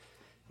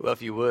Well,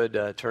 if you would,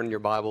 turn your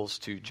Bibles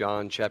to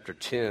John chapter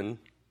 10.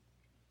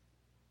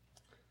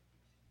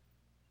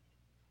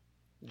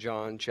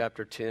 John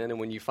chapter 10, and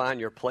when you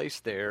find your place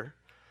there,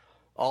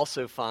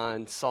 also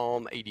find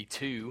Psalm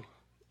 82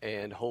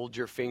 and hold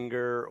your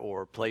finger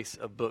or place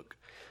a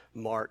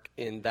bookmark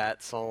in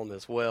that psalm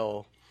as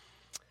well,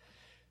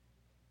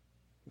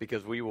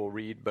 because we will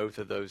read both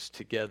of those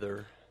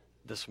together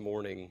this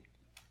morning.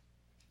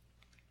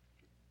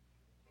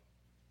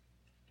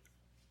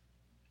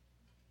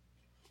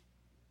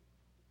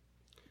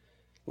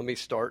 Let me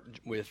start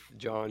with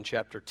John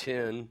chapter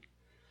 10,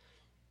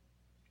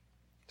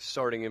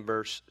 starting in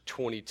verse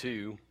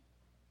 22.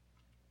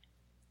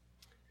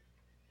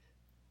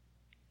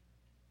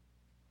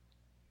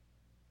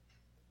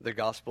 The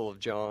Gospel of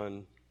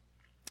John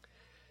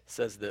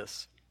says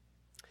this: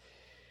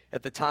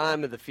 At the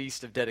time of the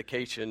Feast of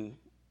Dedication,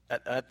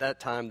 at that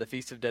time the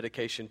Feast of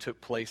Dedication took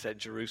place at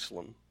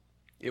Jerusalem.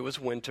 It was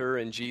winter,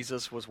 and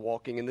Jesus was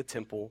walking in the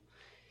temple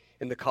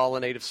in the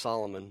colonnade of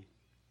Solomon.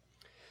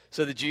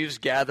 So the Jews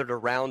gathered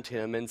around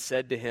him and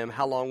said to him,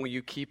 "How long will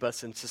you keep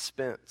us in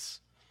suspense?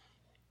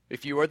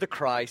 If you are the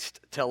Christ,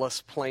 tell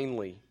us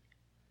plainly."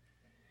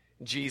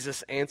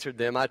 Jesus answered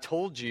them, "I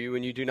told you,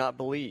 and you do not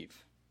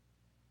believe.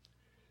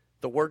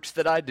 The works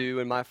that I do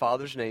in my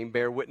Father's name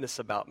bear witness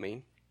about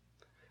me,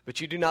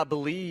 but you do not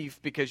believe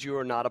because you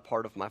are not a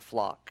part of my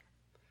flock.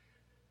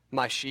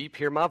 My sheep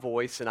hear my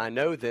voice, and I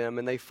know them,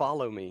 and they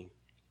follow me.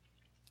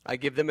 I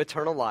give them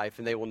eternal life,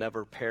 and they will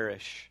never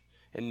perish,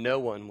 and no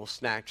one will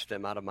snatch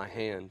them out of my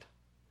hand.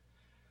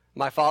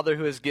 My Father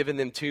who has given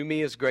them to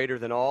me is greater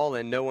than all,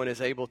 and no one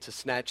is able to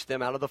snatch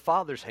them out of the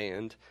Father's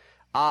hand.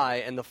 I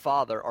and the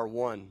Father are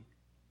one."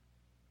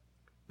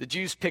 The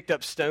Jews picked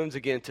up stones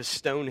again to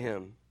stone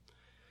him.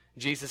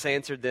 Jesus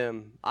answered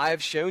them, "I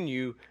have shown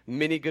you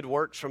many good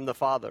works from the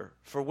Father.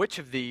 For which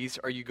of these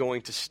are you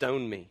going to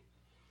stone me?"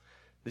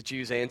 The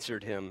Jews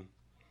answered him,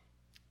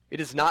 "It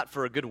is not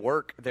for a good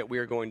work that we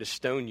are going to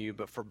stone you,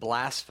 but for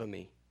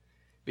blasphemy,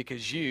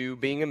 because you,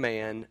 being a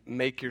man,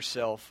 make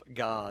yourself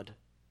God."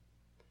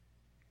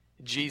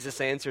 Jesus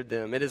answered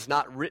them, "It is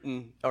not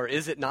written, or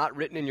is it not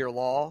written in your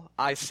law,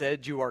 I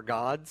said you are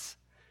gods?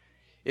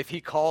 If he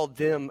called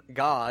them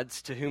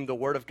gods to whom the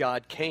word of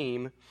God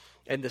came,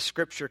 and the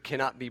scripture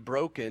cannot be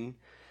broken,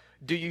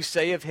 do you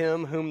say of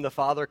him whom the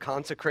Father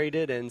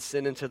consecrated and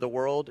sent into the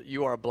world,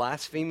 you are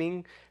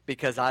blaspheming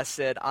because I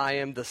said I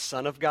am the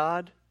Son of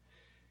God?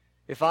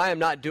 If I am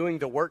not doing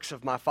the works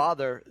of my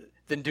Father,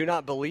 then do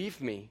not believe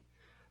me.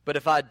 But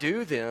if I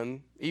do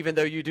them, even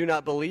though you do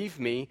not believe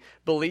me,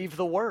 believe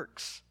the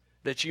works,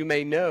 that you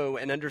may know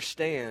and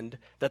understand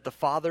that the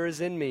Father is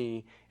in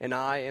me and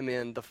I am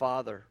in the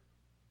Father."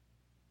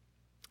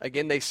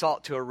 Again they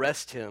sought to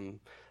arrest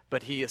him,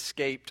 but he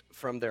escaped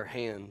from their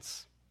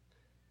hands.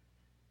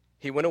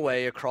 He went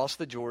away across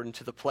the Jordan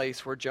to the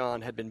place where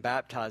John had been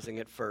baptizing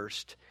at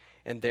first,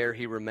 and there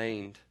he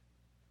remained.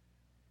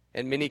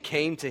 And many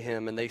came to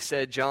him, and they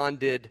said, "John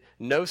did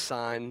no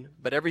sign,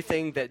 but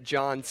everything that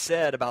John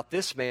said about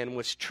this man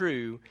was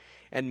true,"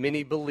 and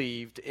many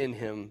believed in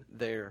him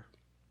there.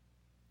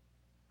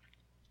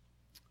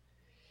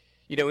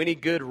 You know, any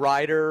good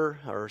writer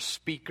or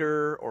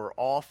speaker or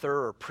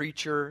author or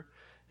preacher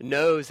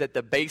knows that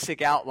the basic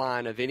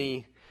outline of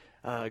any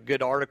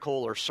good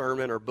article or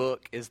sermon or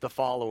book is the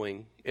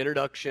following: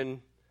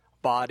 introduction,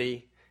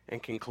 body,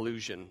 and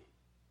conclusion.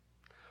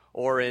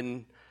 Or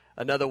in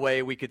another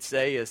way we could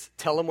say is,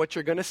 tell them what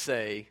you're going to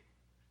say,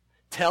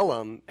 tell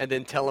them, and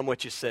then tell them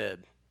what you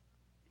said.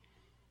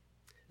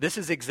 This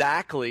is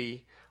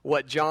exactly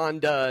what John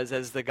does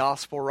as the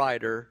gospel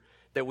writer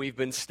that we've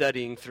been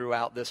studying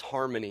throughout this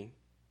harmony.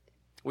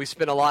 We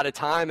spent a lot of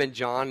time in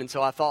John, and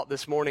so I thought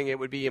this morning it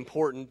would be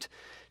important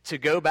to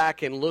go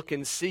back and look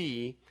and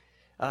see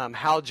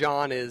how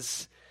John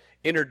is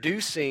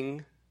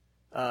introducing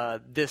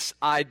this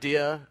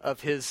idea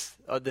of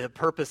the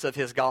purpose of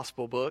his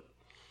gospel book,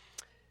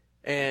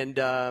 and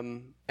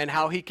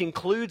how he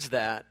concludes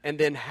that, and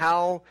then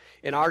how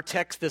in our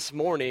text this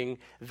morning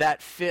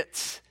that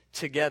fits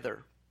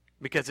together,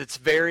 because it's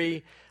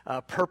very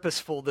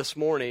purposeful this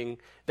morning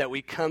that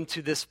we come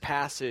to this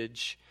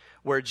passage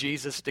where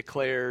Jesus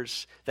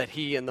declares that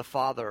he and the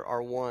Father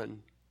are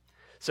one.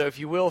 So if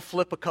you will,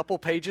 flip a couple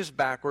pages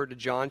backward to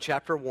John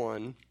chapter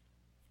 1.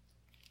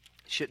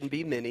 Shouldn't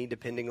be many,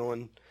 depending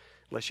on,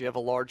 unless you have a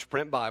large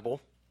print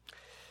Bible.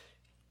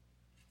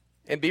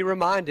 And be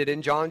reminded,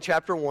 in John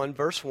chapter 1,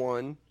 verse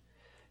 1,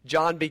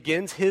 John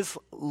begins his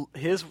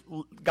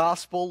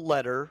gospel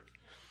letter,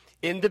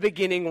 "In the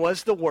beginning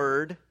was the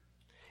Word,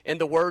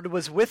 and the Word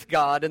was with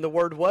God, and the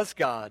Word was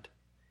God.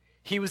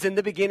 He was in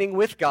the beginning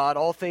with God.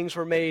 All things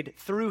were made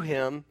through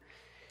him,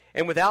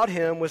 and without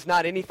him was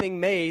not anything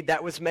made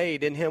that was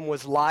made. In him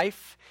was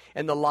life,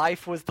 and the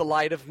life was the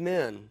light of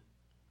men.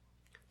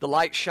 The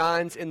light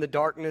shines in the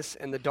darkness,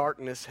 and the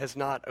darkness has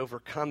not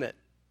overcome it."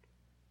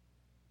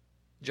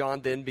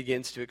 John then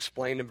begins to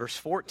explain in verse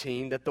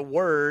 14 that the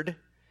Word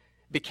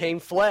became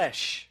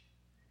flesh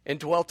and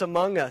dwelt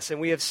among us,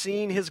 and we have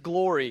seen his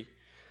glory,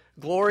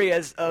 Glory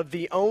as of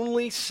the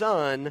only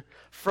Son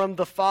from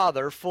the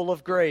Father, full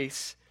of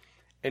grace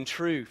and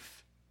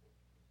truth.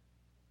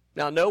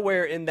 Now,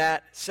 nowhere in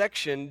that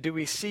section do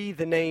we see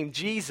the name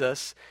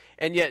Jesus,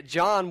 and yet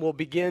John will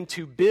begin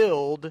to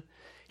build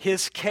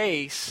his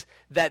case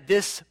that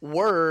this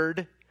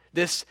Word,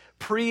 this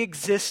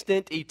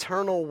pre-existent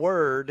eternal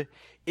Word,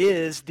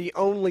 is the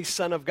only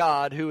Son of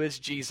God, who is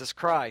Jesus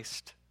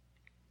Christ.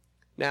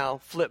 Now,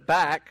 flip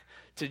back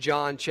to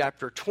John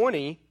chapter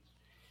 20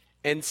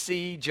 and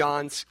see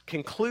John's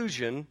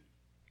conclusion.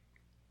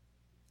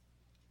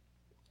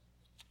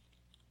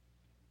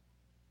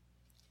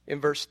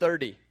 In verse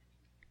 30.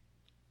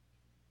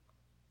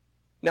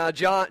 Now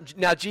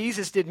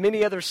Jesus did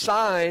many other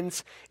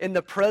signs in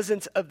the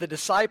presence of the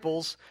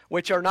disciples,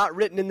 which are not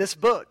written in this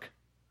book.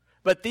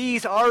 But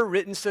these are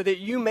written so that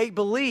you may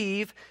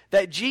believe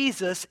that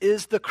Jesus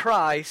is the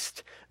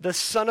Christ, the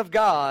Son of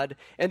God,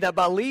 and that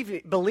by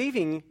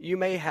believing you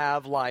may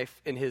have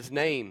life in his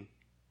name.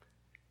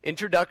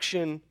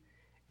 Introduction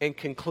and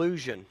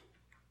conclusion.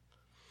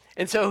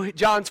 And so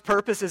John's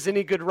purpose, as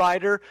any good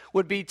writer,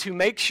 would be to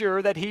make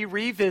sure that he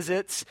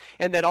revisits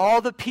and that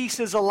all the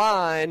pieces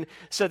align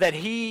so that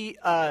he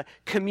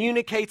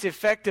communicates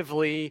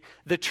effectively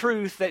the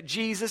truth that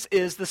Jesus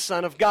is the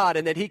Son of God,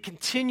 and that he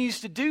continues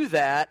to do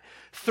that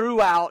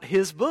throughout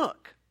his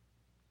book.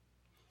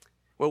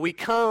 Well, we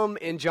come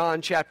in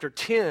John chapter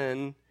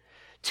 10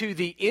 to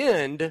the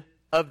end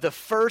of the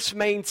first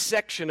main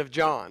section of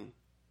John.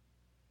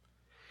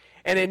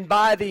 And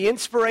by the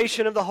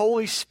inspiration of the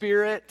Holy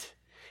Spirit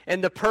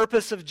and the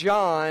purpose of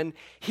John,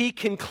 he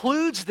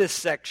concludes this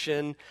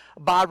section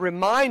by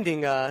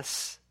reminding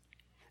us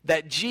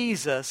that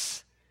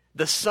Jesus,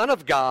 the Son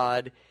of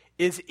God,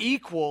 is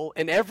equal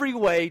in every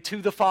way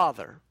to the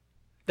Father.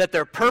 That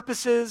their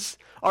purposes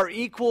are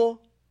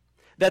equal,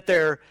 that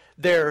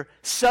their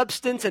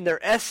substance and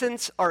their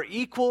essence are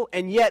equal,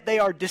 and yet they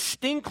are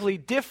distinctly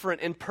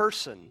different in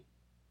person.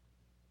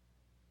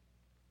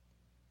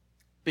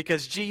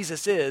 Because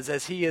Jesus is,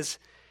 as he is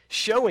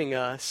showing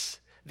us,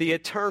 the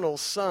eternal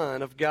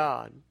Son of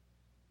God.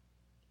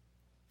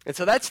 And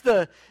so that's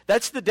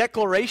the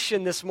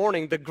declaration this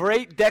morning, the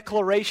great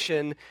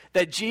declaration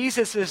that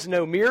Jesus is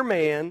no mere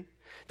man,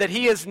 that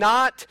he is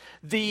not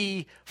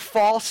the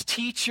false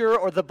teacher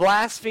or the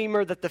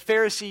blasphemer that the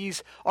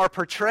Pharisees are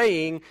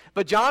portraying,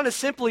 but John is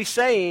simply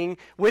saying,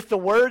 with the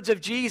words of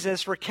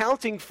Jesus,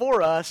 recounting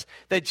for us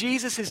that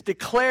Jesus is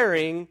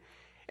declaring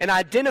and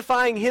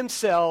identifying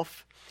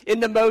himself in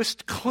the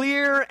most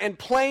clear and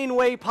plain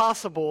way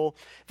possible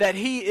that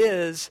he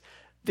is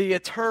the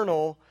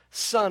eternal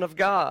Son of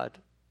God.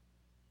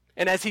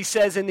 And as he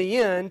says in the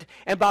end,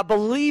 and by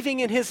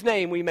believing in his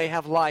name, we may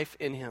have life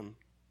in him.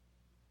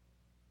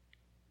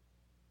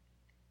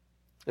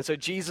 And so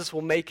Jesus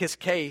will make his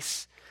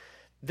case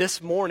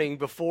this morning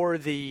before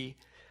these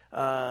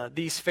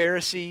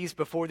Pharisees,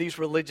 before these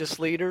religious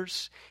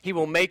leaders. He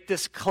will make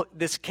this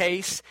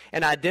case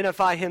and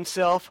identify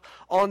himself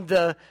at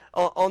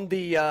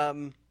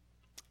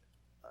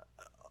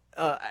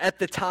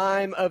the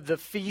time of the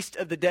Feast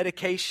of the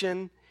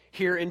Dedication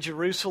here in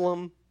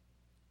Jerusalem.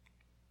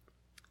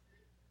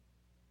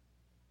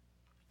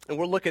 And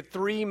we'll look at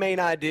three main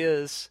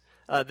ideas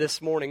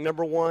this morning.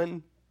 Number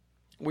one,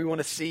 we want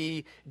to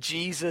see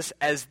Jesus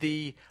as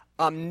the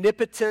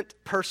omnipotent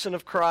person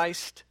of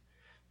Christ.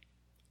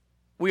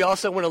 We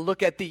also want to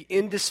look at the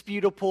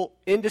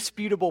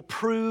indisputable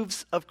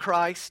proofs of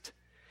Christ.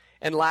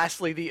 And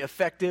lastly, the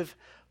effective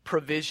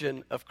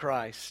provision of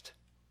Christ.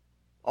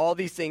 All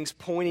these things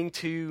pointing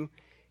to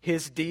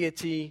his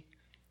deity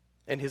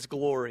and his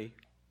glory.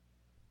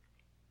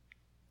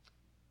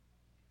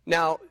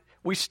 Now,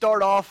 we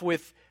start off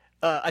with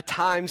a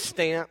time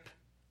stamp,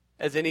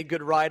 as any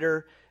good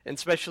writer, and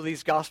especially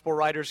these gospel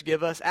writers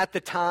give us. At the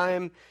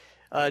time,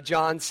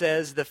 John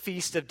says, the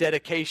Feast of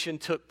Dedication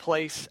took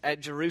place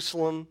at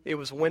Jerusalem. It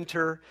was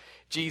winter.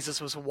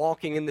 Jesus was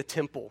walking in the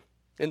temple,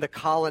 in the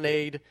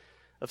colonnade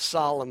of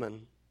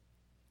Solomon.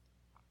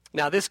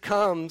 Now, this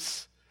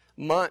comes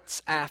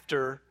months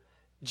after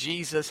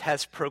Jesus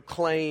has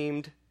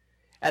proclaimed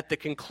at the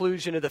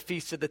conclusion of the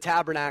Feast of the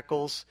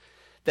Tabernacles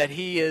that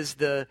he is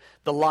the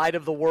light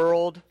of the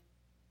world.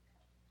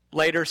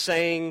 Later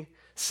saying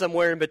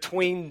somewhere in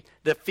between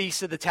the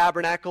Feast of the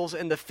Tabernacles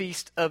and the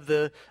Feast of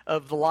the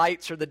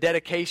Lights, or the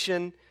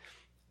Dedication,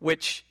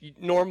 which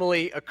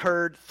normally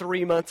occurred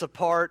 3 months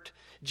apart,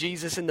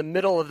 Jesus in the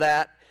middle of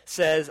that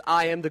says,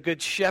 I am the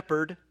good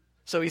shepherd.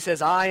 So he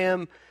says, I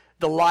am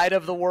the light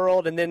of the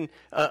world, and then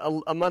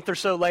a month or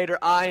so later,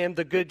 I am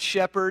the good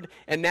shepherd.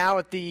 And now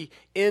at the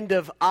end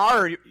of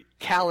our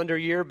calendar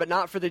year, but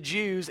not for the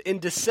Jews, in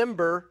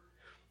December,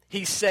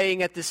 he's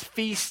saying at this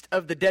Feast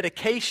of the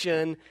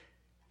Dedication,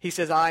 he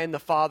says, I and the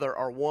Father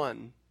are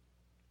one.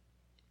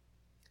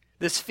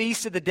 This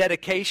Feast of the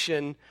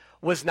Dedication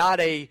was not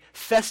a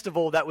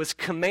festival that was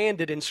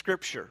commanded in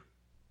Scripture.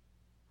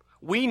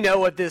 We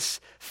know of this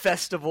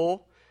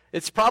festival.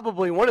 It's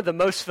probably one of the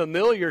most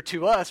familiar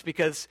to us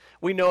because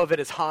we know of it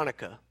as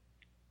Hanukkah.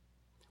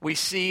 We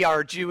see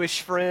our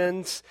Jewish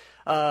friends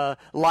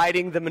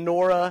lighting the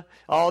menorah,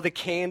 all the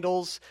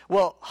candles.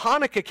 Well,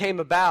 Hanukkah came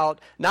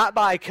about not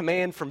by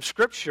command from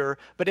Scripture,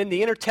 but in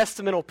the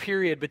intertestamental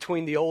period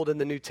between the Old and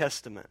the New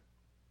Testament.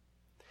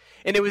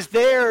 And it was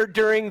there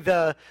during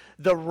the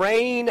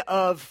reign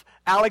of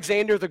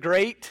Alexander the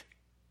Great,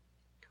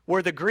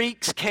 where the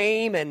Greeks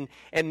came and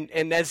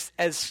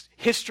as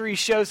history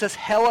shows us,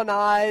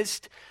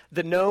 Hellenized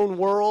the known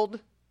world,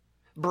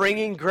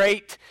 bringing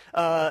great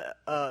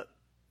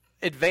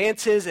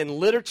advances in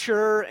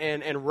literature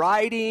and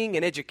writing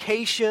and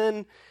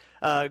education,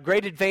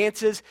 great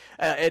advances.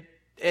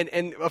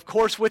 And of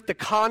course, with the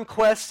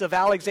conquests of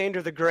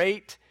Alexander the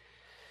Great,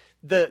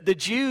 the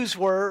Jews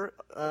were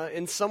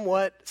in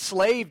somewhat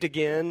slaved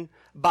again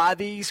by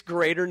these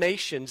greater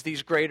nations,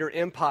 these greater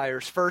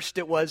empires. First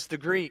it was the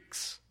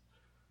Greeks.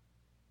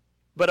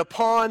 But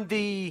upon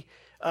the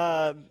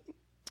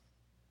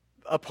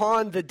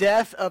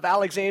death of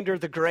Alexander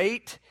the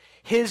Great,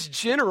 his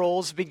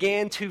generals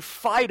began to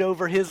fight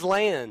over his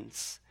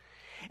lands.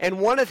 And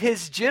one of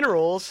his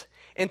generals,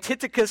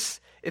 Antiochus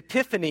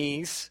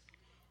Epiphanes,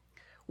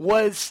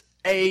 was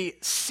a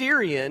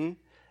Syrian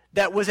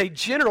that was a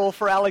general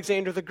for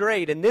Alexander the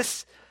Great. And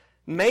this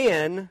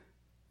man,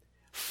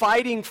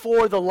 fighting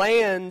for the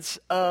lands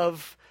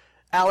of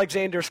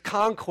Alexander's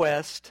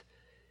conquest,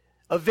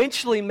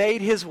 eventually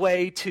made his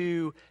way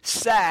to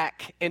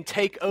sack and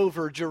take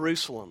over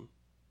Jerusalem.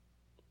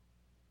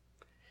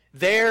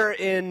 There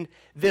in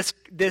this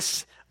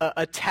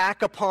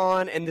attack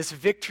upon and this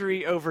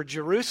victory over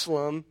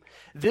Jerusalem,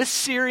 this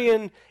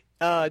Syrian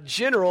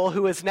general,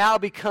 who has now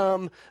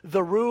become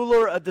the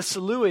ruler of the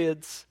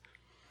Seleucids,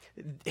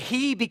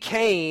 he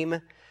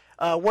became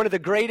one of the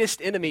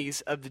greatest enemies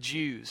of the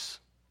Jews.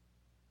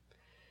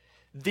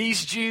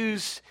 These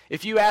Jews,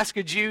 if you ask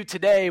a Jew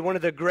today, one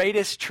of the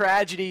greatest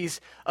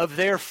tragedies of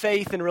their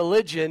faith and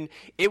religion,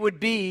 it would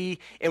be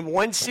in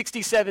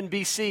 167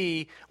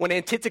 BC when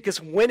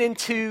Antiochus went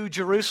into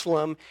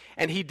Jerusalem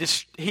and he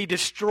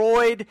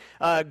destroyed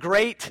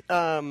great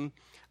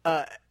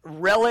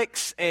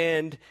relics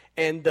and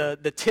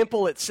the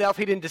temple itself.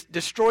 He didn't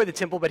destroy the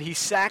temple, but he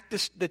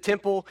sacked the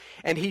temple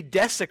and he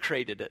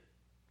desecrated it.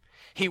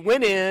 He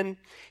went in,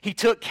 he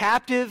took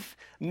captive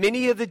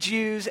many of the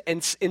Jews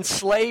and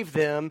enslaved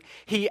them.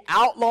 He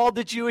outlawed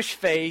the Jewish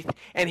faith,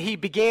 and he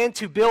began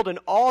to build an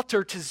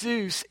altar to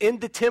Zeus in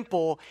the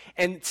temple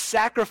and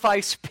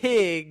sacrifice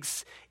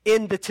pigs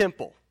in the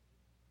temple.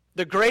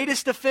 The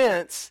greatest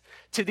offense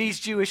to these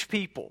Jewish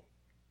people.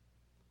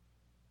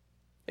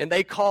 And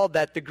they called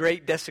that the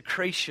Great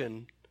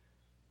Desecration.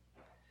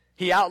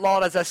 He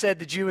outlawed, as I said,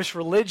 the Jewish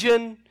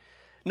religion.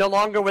 No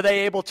longer were they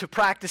able to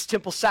practice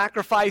temple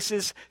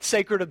sacrifices,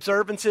 sacred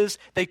observances.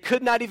 They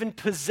could not even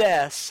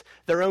possess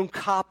their own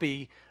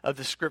copy of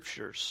the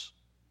Scriptures.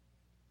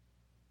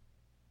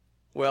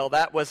 Well,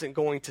 that wasn't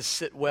going to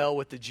sit well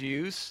with the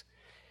Jews.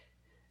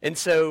 And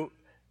so,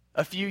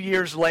 a few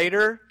years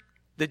later,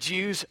 the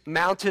Jews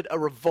mounted a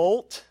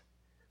revolt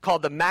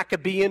called the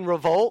Maccabean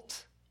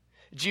Revolt.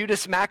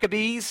 Judas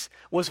Maccabees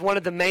was one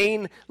of the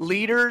main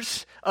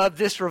leaders of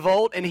this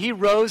revolt, and he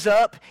rose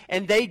up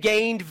and they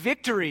gained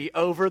victory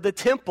over the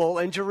temple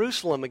in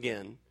Jerusalem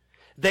again.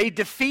 They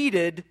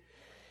defeated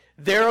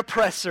their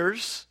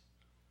oppressors,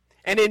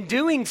 and in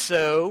doing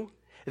so,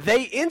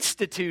 they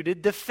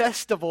instituted the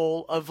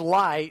Festival of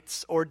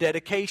Lights or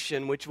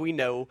dedication, which we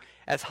know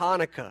as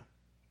Hanukkah.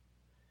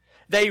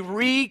 They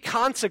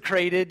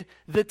reconsecrated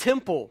the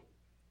temple.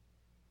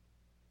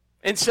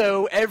 And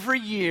so every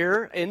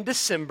year in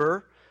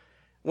December,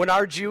 when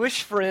our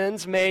Jewish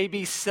friends may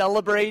be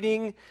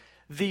celebrating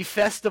the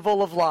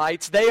Festival of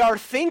Lights, they are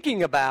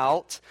thinking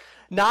about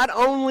not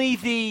only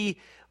the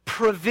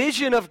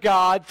provision of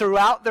God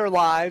throughout their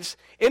lives,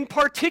 in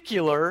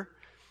particular,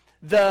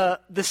 the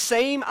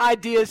same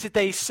ideas that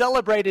they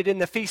celebrated in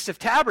the Feast of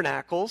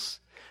Tabernacles.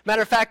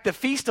 Matter of fact, the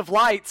Feast of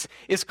Lights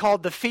is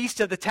called the Feast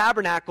of the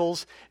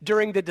Tabernacles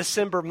during the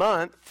December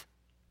month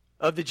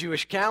of the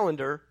Jewish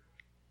calendar.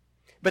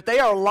 But they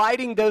are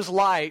lighting those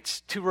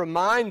lights to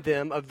remind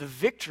them of the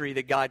victory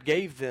that God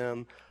gave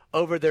them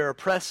over their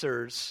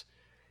oppressors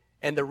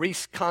and the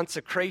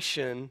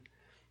reconsecration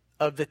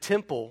of the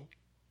temple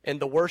and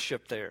the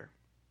worship there.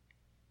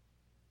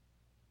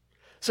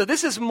 So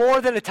this is more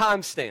than a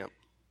timestamp.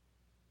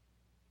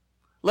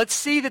 Let's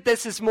see that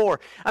this is more.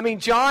 I mean,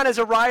 John as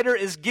a writer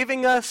is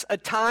giving us a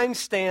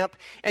timestamp,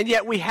 and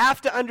yet we have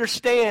to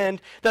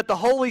understand that the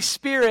Holy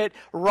Spirit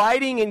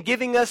writing and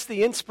giving us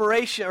the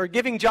inspiration, or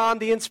giving John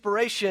the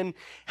inspiration,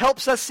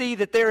 helps us see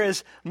that there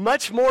is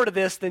much more to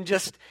this than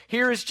just,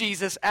 here is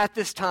Jesus at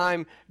this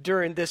time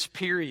during this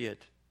period.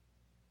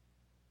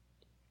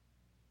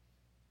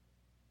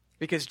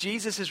 Because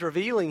Jesus is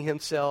revealing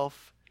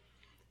himself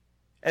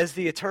as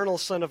the eternal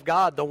Son of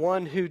God, the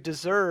one who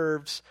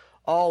deserves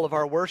all of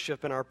our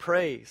worship and our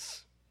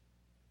praise.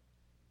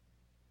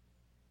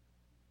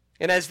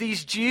 And as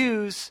these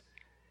Jews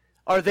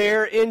are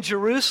there in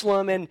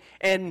Jerusalem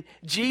and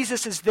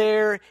Jesus is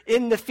there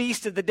in the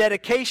Feast of the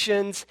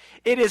Dedications,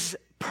 it is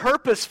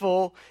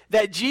purposeful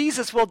that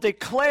Jesus will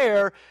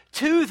declare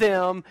to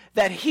them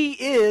that he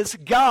is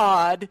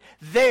God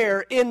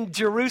there in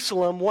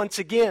Jerusalem once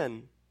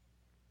again.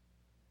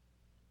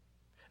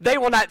 They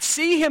will not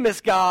see him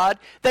as God.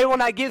 They will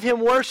not give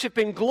him worship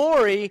and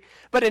glory.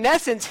 But in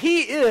essence,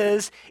 he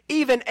is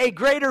even a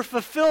greater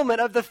fulfillment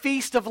of the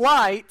Feast of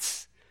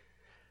Lights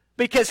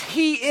because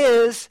he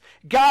is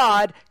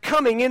God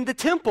coming in the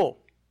temple.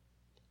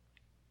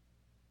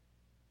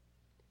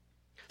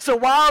 So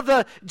while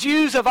the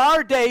Jews of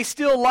our day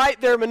still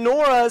light their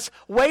menorahs,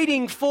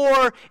 waiting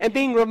for and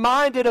being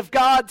reminded of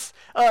God's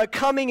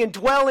coming and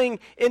dwelling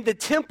in the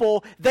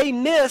temple, they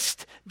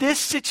missed this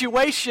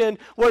situation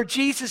where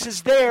Jesus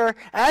is there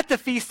at the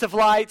Feast of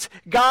Lights,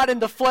 God in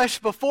the flesh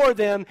before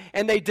them,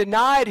 and they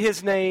denied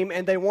his name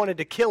and they wanted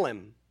to kill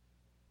him.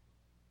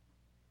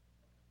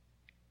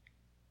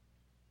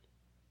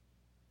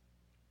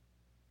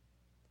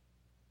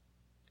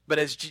 But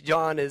as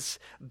John is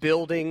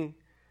building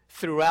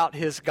throughout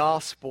his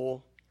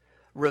gospel,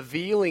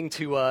 revealing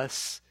to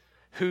us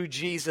who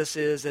Jesus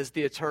is as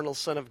the eternal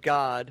Son of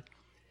God,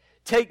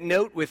 take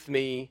note with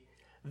me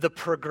the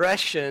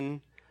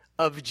progression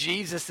of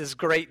Jesus'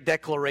 great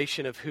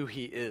declaration of who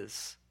he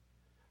is.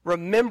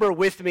 Remember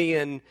with me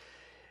in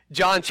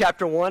John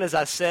chapter 1, as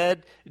I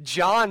said,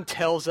 John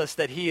tells us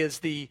that he is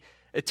the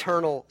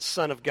eternal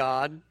Son of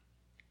God.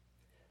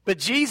 But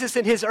Jesus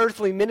in his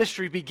earthly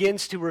ministry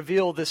begins to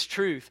reveal this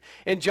truth.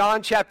 In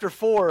John chapter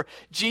 4,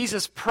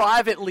 Jesus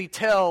privately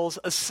tells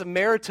a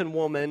Samaritan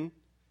woman,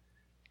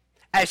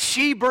 as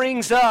she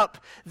brings up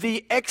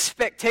the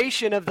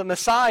expectation of the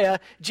Messiah,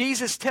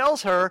 Jesus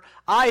tells her,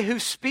 I who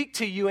speak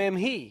to you am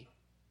he.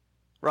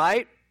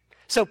 Right?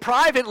 So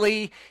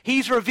privately,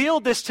 he's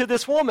revealed this to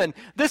this woman.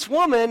 This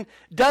woman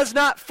does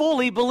not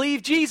fully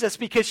believe Jesus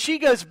because she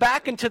goes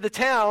back into the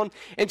town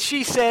and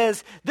she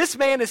says, this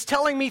man is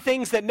telling me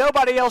things that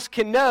nobody else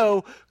can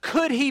know.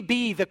 Could he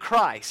be the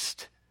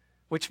Christ?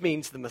 Which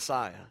means the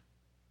Messiah.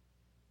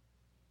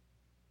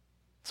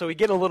 So we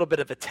get a little bit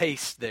of a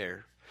taste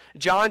there.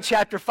 John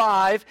chapter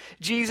 5,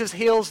 Jesus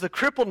heals the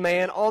crippled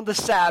man on the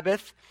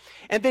Sabbath.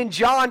 And then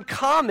John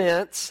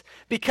comments,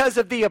 because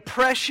of the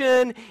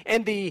oppression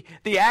and the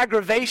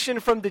aggravation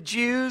from the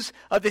Jews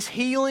of this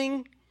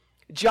healing,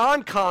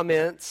 John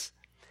comments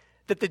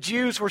that the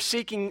Jews were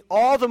seeking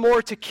all the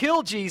more to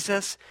kill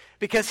Jesus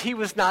because he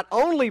was not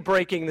only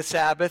breaking the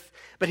Sabbath,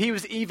 but he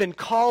was even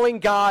calling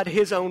God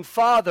his own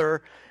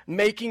Father,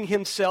 making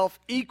himself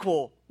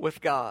equal with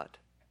God.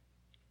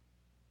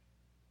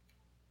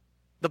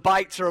 The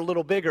bites are a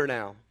little bigger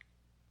now.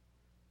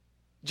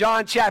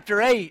 John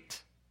chapter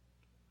 8,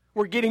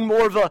 we're getting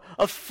more of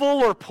a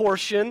fuller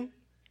portion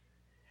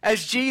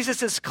as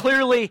Jesus is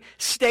clearly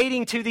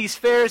stating to these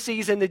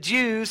Pharisees and the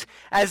Jews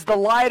as the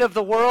light of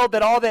the world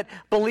that all that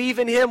believe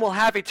in him will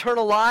have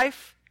eternal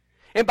life.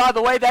 And by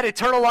the way, that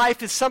eternal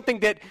life is something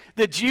that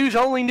the Jews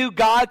only knew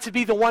God to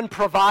be the one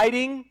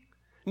providing.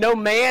 No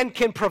man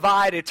can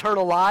provide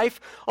eternal life.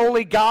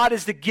 Only God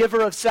is the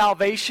giver of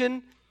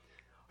salvation.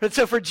 And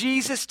so for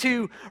Jesus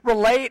to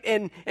relate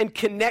and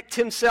connect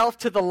himself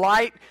to the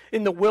light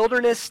in the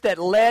wilderness that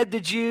led the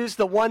Jews,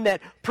 the one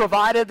that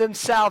provided them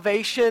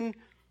salvation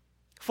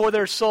for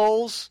their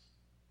souls,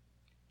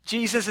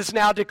 Jesus is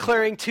now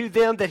declaring to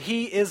them that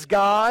he is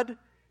God.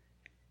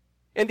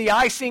 And the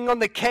icing on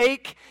the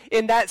cake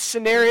in that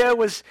scenario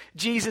was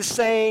Jesus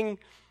saying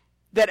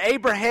that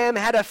Abraham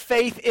had a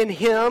faith in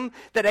him,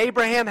 that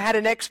Abraham had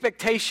an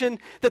expectation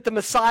that the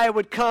Messiah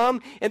would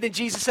come, and then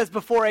Jesus says,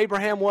 before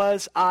Abraham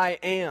was, I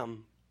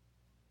am.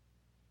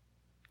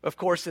 Of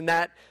course, in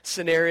that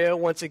scenario,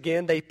 once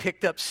again, they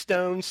picked up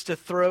stones to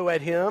throw at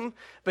him,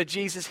 but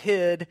Jesus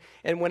hid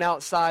and went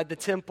outside the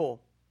temple.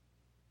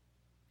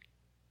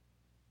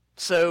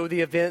 So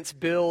the events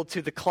build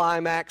to the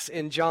climax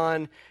in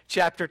John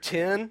chapter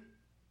 10.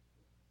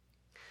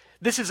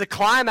 This is a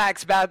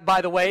climax,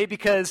 by the way,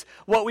 because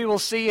what we will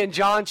see in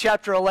John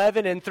chapter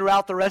 11 and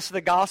throughout the rest of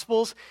the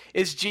Gospels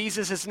is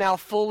Jesus is now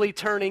fully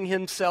turning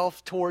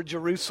himself toward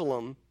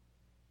Jerusalem.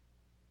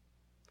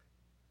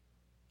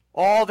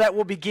 All that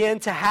will begin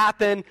to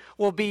happen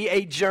will be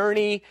a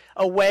journey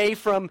away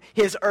from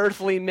his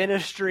earthly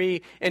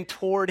ministry and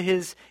toward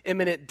his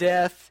imminent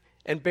death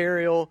and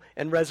burial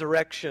and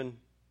resurrection.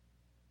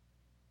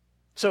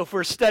 So if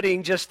we're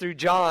studying just through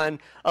John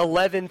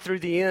 11 through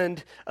the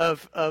end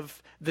of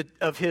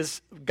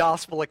his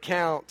gospel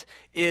account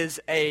is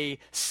a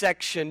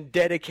section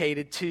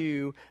dedicated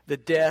to the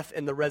death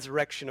and the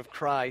resurrection of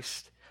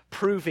Christ,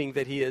 proving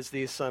that he is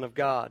the Son of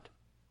God.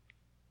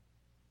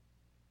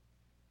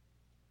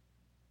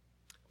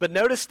 But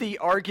notice the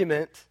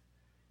argument.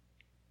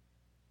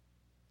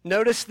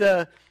 Notice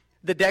the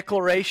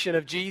declaration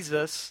of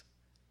Jesus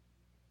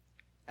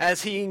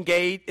as he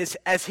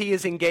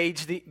is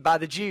engaged by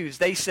the Jews.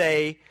 They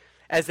say,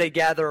 as they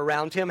gather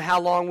around him, how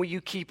long will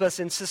you keep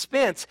us in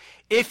suspense?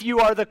 If you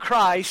are the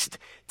Christ,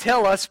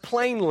 tell us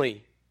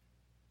plainly.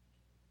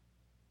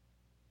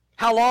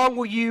 How long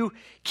will you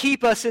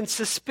keep us in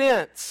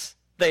suspense?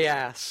 They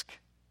ask.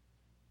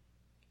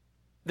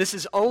 This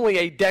is only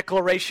a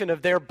declaration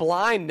of their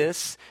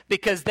blindness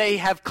because they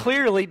have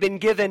clearly been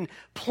given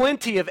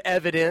plenty of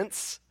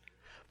evidence,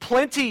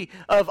 plenty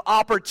of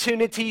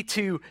opportunity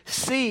to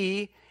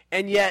see,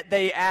 and yet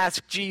they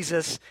ask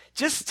Jesus,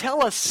 just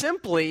tell us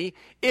simply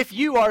if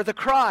you are the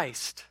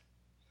Christ.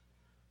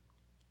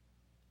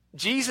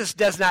 Jesus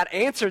does not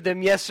answer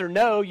them yes or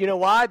no. You know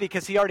why?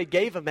 Because he already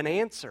gave them an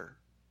answer.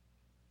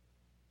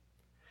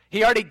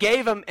 He already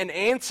gave them an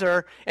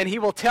answer, and he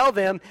will tell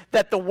them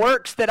that the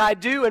works that I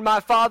do in my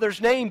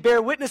Father's name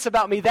bear witness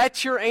about me.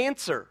 That's your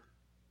answer.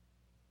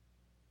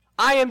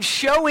 I am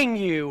showing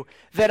you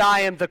that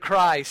I am the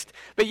Christ.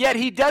 But yet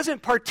he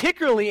doesn't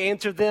particularly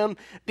answer them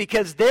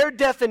because their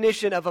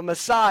definition of a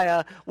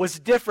Messiah was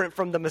different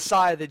from the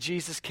Messiah that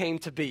Jesus came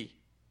to be.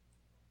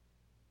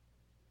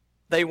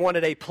 They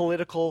wanted a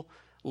political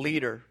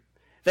leader.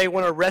 They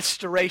want a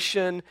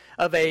restoration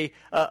of a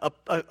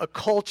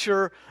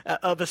culture,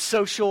 of a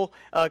social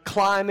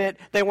climate.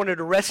 They wanted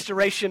a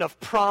restoration of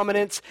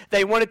prominence.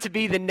 They wanted to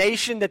be the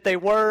nation that they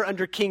were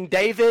under King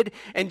David.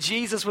 And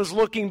Jesus was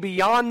looking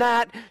beyond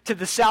that to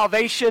the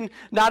salvation,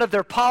 not of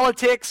their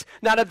politics,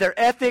 not of their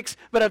ethics,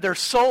 but of their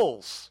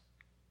souls.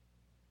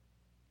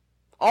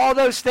 All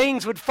those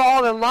things would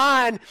fall in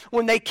line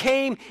when they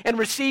came and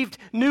received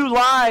new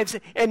lives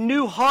and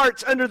new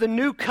hearts under the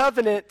new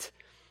covenant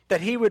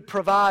that he would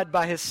provide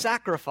by his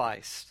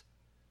sacrifice.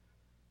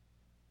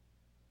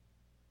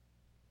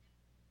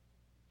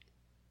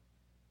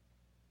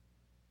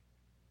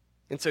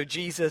 And so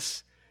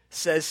Jesus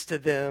says to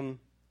them,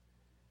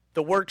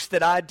 the works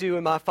that I do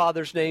in my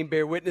Father's name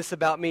bear witness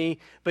about me,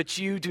 but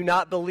you do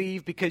not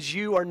believe because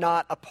you are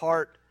not a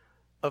part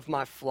of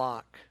my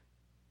flock.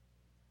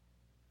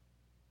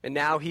 And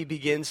now he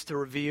begins to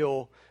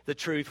reveal the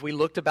truth. We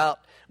looked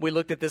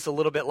at this a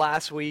little bit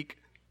last week.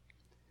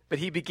 But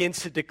he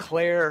begins to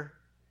declare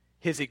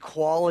his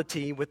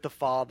equality with the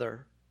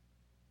Father.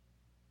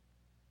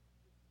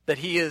 That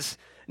he is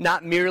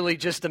not merely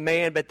just a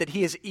man, but that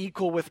he is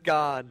equal with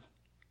God.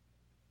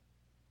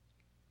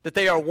 That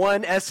they are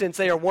one essence,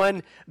 they are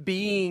one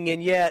being,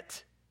 and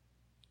yet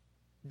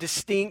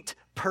distinct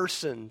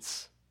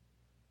persons.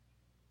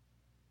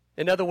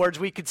 In other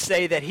words, we could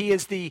say that he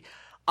is the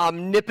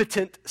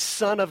omnipotent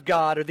Son of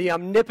God, or the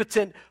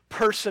omnipotent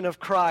person of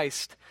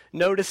Christ.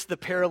 Notice the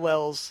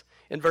parallels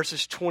in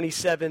verses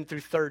 27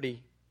 through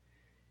 30.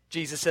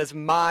 Jesus says,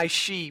 my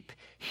sheep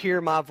hear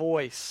my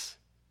voice.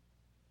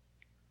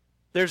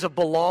 There's a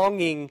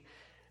belonging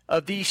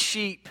of these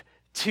sheep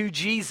to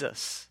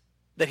Jesus,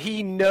 that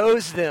he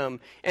knows them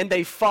and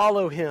they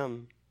follow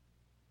him.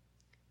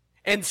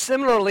 And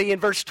similarly in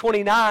verse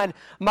 29,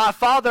 my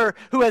Father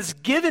who has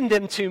given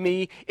them to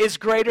me is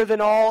greater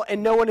than all,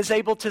 and no one is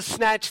able to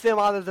snatch them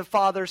out of the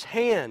Father's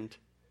hand.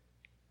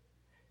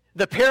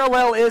 The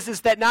parallel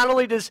is that not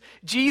only does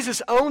Jesus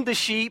own the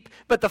sheep,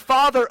 but the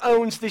Father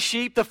owns the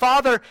sheep. The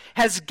Father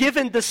has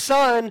given the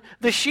Son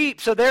the sheep.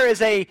 So there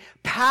is a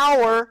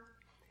power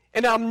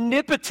and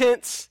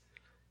omnipotence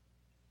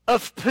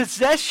of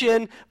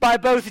possession by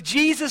both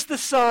Jesus the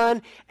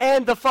Son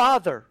and the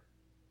Father.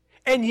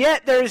 And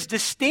yet there is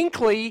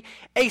distinctly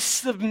a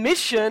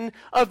submission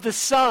of the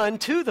Son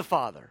to the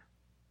Father.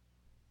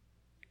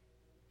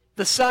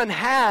 The Son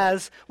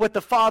has what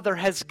the Father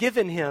has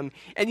given him,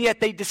 and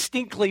yet they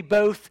distinctly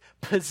both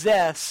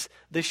possess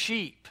the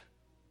sheep.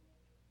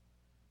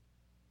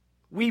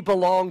 We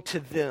belong to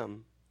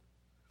them,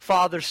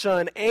 Father,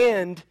 Son,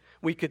 and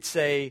we could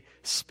say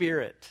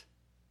Spirit.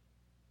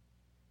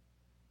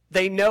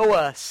 They know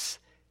us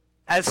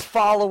as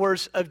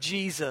followers of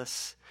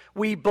Jesus.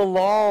 We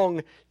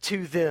belong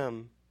to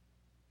them.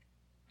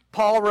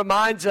 Paul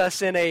reminds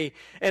us in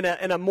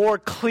a more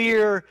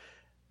clear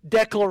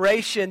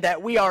declaration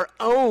that we are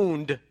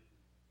owned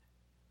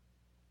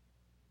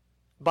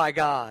by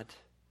God,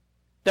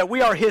 that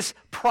we are his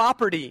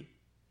property,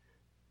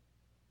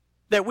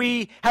 that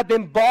we have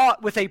been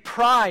bought with a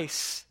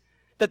price,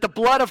 that the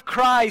blood of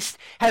Christ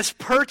has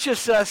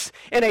purchased us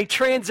in a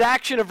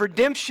transaction of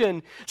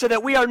redemption, so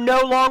that we are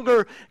no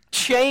longer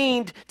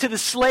chained to the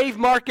slave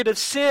market of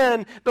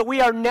sin, but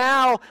we are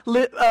now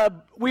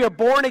we are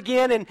born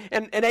again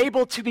and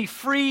able to be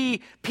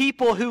free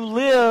people who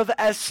live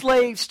as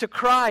slaves to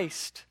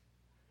Christ.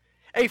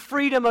 A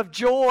freedom of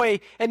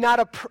joy and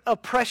not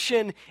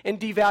oppression and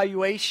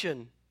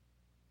devaluation.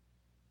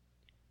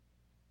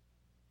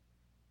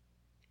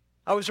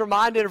 I was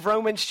reminded of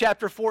Romans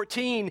chapter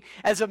 14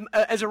 as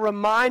a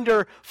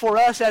reminder for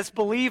us as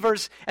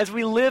believers, as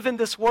we live in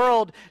this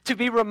world, to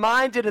be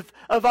reminded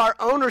of our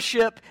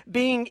ownership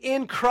being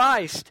in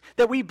Christ,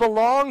 that we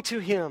belong to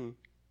him.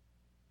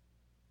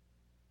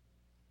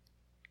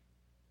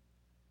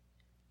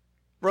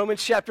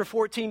 Romans chapter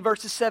 14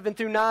 verses 7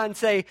 through 9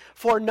 say,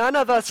 for none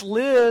of us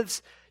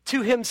lives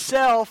to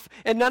himself,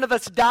 and none of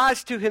us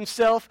dies to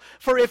himself.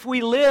 For if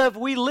we live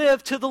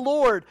to the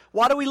Lord.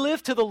 Why do we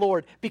live to the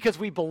Lord? Because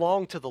we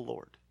belong to the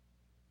Lord.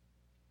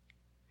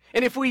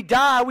 And if we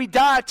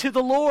die to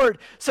the Lord.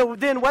 So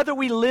then whether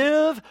we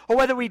live or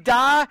whether we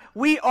die,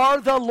 we are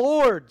the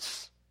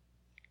Lord's.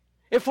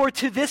 And for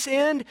to this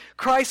end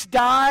Christ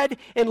died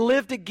and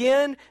lived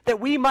again, that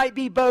we might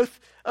be both,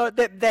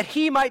 that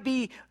he might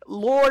be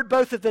Lord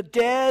both of the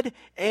dead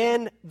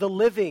and the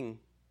living.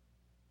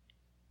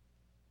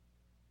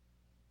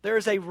 There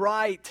is a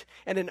right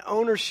and an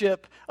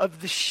ownership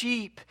of the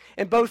sheep,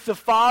 and both the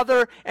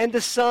Father and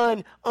the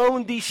Son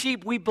own these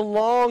sheep. We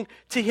belong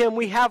to him.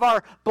 We have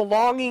our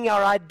belonging,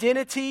 our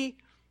identity,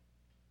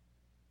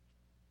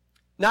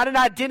 not an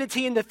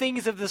identity in the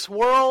things of this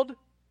world,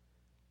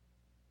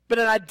 but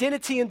an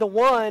identity in the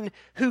one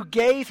who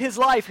gave his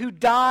life, who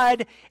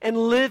died and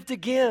lived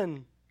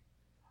again.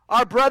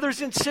 Our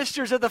brothers and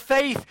sisters of the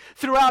faith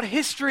throughout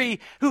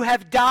history who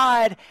have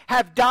died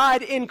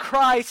in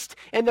Christ,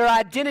 and their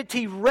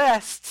identity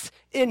rests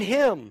in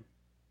him.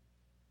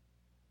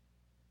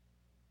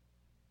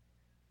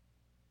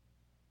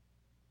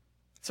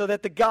 So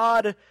that the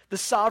God, the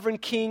sovereign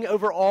King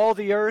over all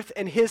the earth,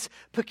 and his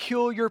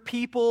peculiar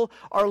people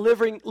are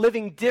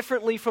living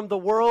differently from the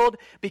world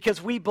because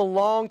we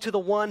belong to the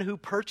one who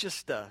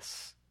purchased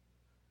us.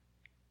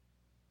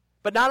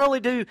 But not only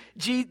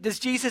does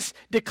Jesus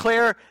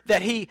declare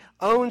that he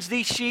owns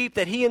these sheep,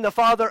 that he and the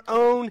Father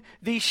own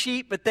these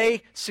sheep, but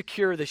they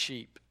secure the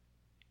sheep.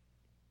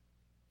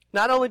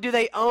 Not only do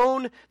they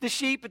own the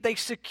sheep, but they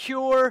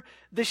secure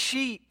the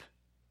sheep.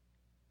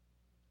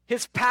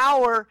 His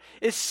power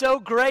is so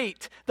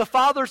great. The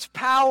Father's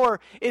power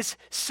is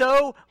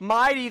so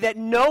mighty that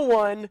no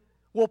one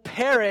will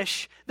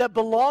perish that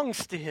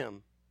belongs to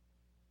him.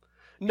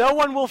 No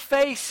one will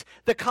face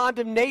the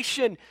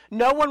condemnation.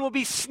 No one will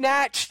be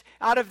snatched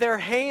out of their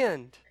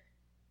hand.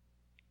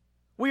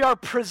 We are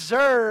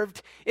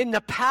preserved in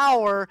the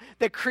power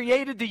that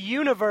created the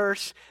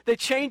universe, that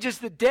changes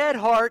the dead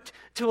heart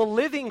to a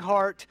living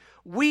heart.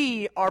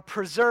 We are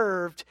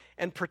preserved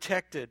and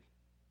protected.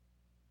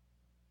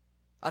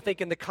 I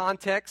think in the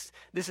context,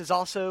 this is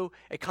also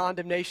a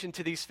condemnation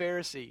to these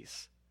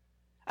Pharisees.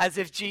 As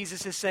if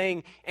Jesus is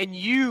saying, and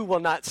you will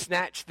not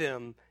snatch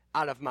them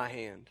out of my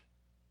hand.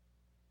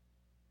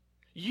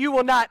 You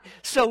will not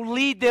so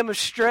lead them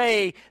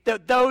astray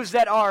that those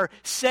that are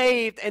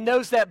saved and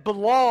those that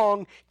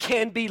belong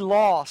can be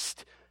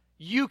lost.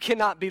 You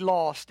cannot be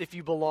lost if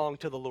you belong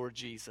to the Lord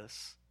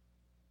Jesus.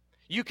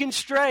 You can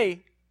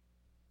stray.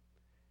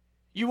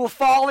 You will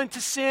fall into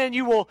sin.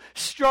 You will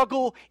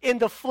struggle in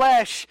the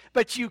flesh,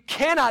 but you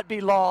cannot be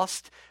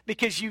lost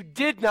because you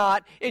did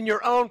not, in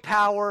your own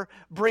power,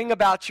 bring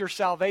about your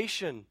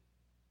salvation.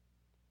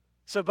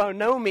 So by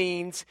no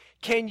means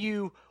can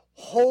you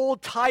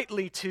hold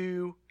tightly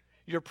to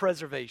your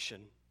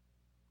preservation.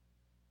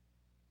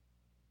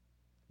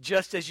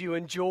 Just as you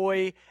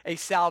enjoy a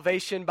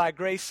salvation by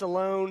grace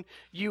alone,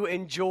 you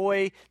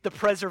enjoy the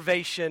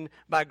preservation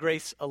by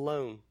grace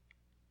alone.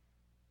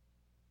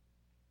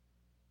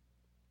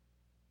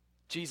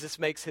 Jesus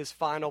makes his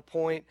final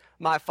point.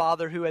 My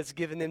Father who has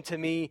given them to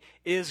me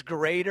is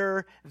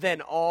greater than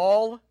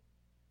all,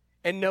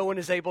 and no one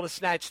is able to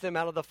snatch them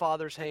out of the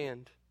Father's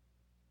hand.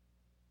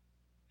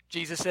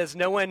 Jesus says,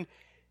 no one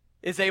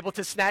is able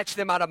to snatch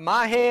them out of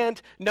my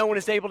hand. No one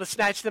is able to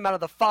snatch them out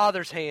of the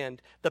Father's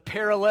hand. The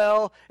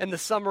parallel and the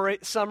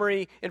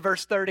summary in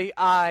verse 30,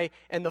 I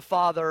and the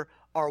Father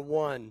are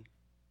one.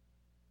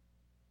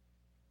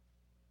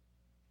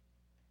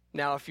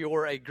 Now, if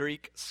you're a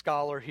Greek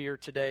scholar here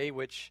today,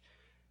 which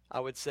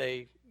I would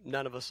say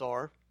none of us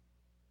are,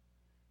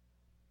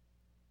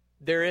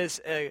 there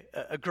is a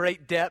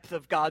great depth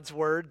of God's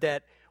word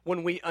that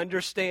when we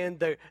understand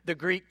the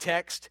Greek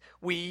text,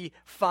 we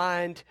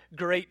find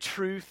great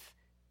truth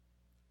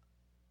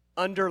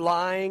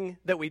underlying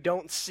that we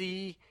don't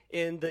see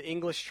in the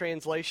English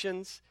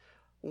translations.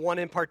 One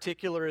in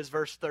particular is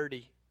verse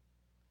 30.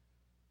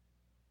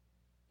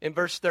 In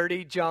verse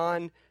 30,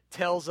 John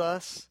tells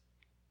us,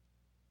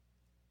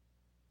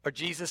 or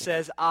Jesus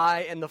says,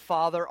 I and the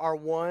Father are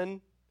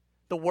one.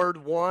 The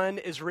word one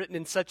is written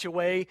in such a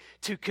way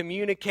to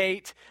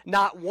communicate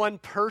not one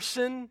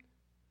person,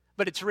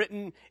 but it's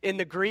written in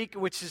the Greek,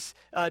 which is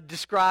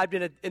described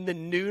in the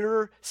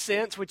neuter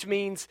sense, which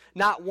means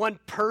not one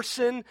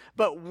person,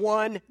 but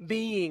one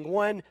being,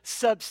 one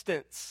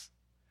substance.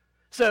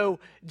 So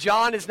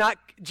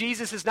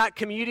Jesus is not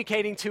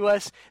communicating to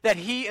us that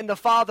he and the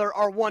Father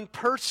are one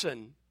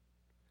person.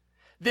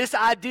 This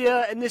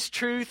idea and this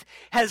truth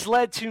has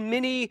led to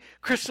many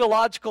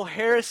Christological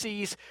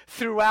heresies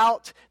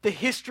throughout the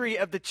history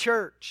of the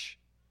church.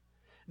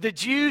 The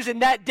Jews in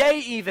that day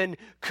even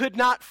could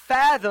not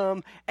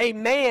fathom a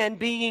man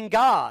being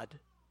God.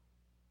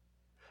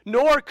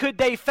 Nor could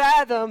they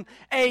fathom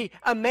a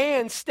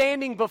man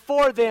standing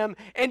before them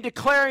and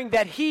declaring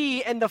that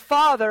he and the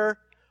Father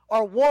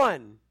are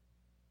one.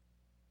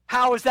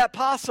 How is that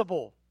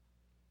possible?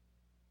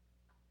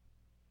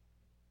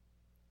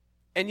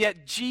 And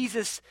yet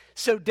Jesus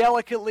so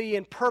delicately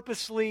and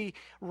purposely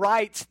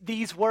writes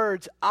these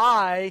words,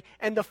 I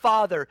and the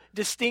Father,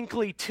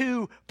 distinctly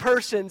two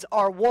persons,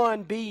 are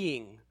one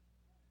being.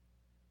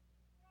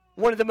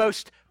 One of the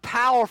most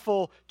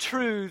powerful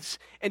truths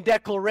and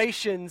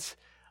declarations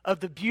of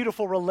the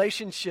beautiful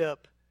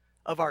relationship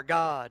of our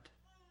God.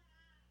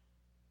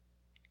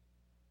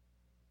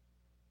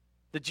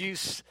 The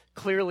Jews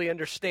clearly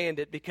understand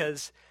it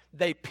because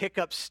they pick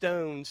up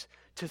stones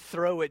to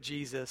throw at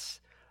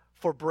Jesus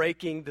for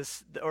breaking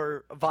this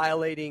or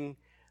violating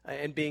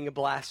and being a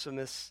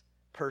blasphemous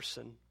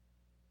person.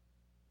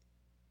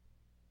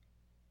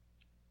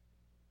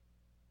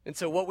 And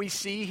so what we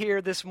see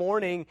here this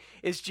morning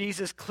is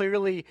Jesus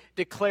clearly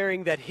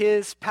declaring that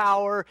his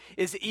power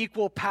is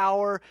equal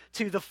power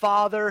to the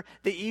Father,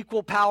 the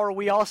equal power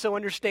we also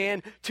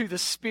understand to the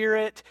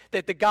Spirit,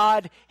 that the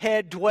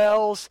Godhead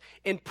dwells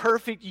in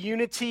perfect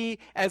unity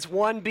as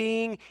one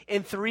being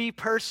in three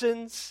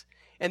persons.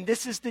 And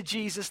this is the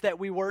Jesus that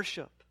we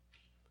worship.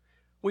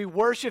 We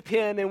worship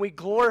him and we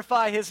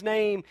glorify his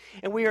name,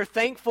 and we are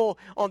thankful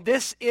on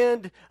this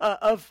end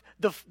of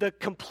the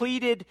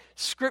completed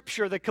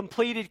scripture, the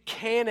completed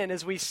canon,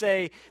 as we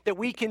say, that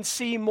we can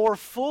see more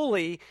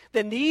fully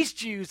than these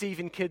Jews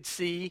even could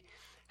see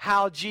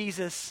how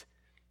Jesus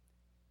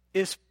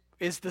is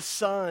the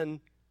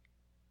Son.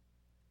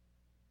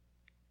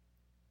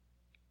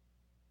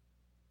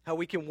 How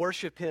we can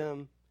worship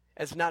him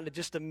as not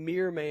just a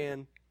mere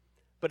man,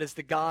 but as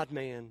the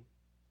God-man.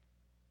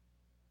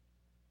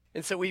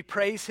 And so we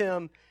praise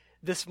him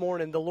this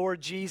morning, the Lord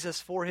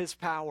Jesus, for his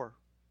power.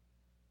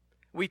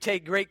 We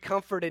take great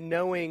comfort in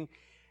knowing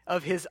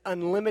of his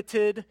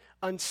unlimited,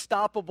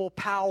 unstoppable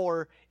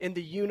power in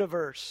the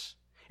universe,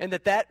 and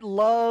that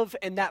love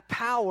and that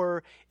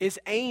power is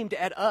aimed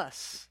at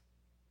us.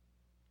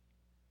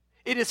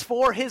 It is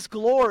for his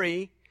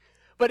glory,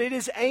 but it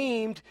is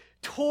aimed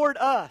toward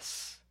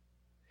us.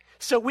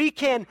 So we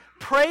can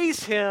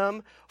praise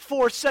him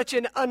for such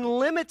an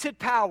unlimited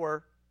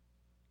power.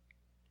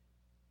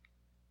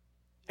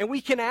 And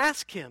we can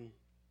ask him,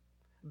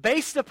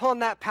 based upon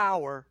that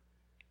power,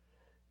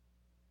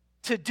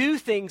 to do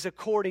things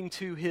according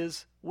to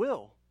his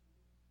will.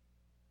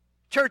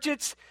 Church,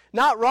 it's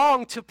not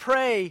wrong to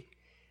pray,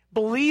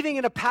 believing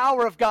in the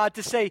power of God,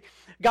 to say,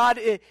 God,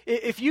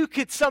 if you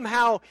could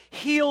somehow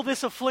heal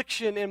this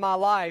affliction in my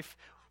life,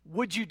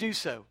 would you do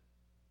so?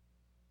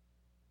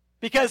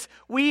 Because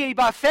we,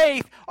 by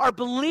faith, are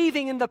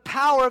believing in the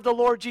power of the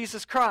Lord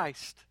Jesus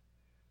Christ.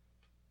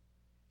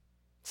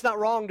 It's not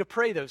wrong to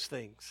pray those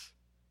things.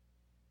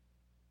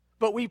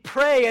 But we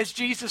pray as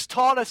Jesus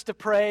taught us to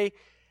pray,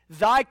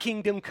 thy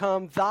kingdom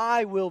come,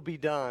 thy will be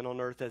done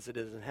on earth as it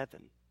is in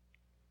heaven.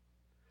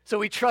 So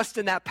we trust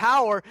in that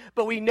power,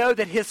 but we know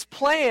that his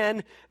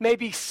plan may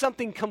be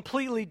something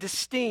completely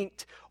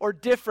distinct or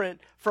different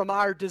from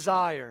our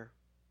desire.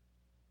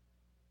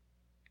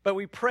 But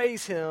we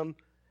praise him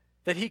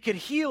that he could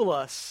heal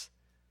us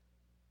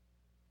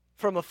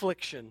from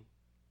affliction.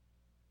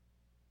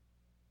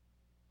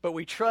 But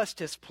we trust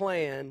his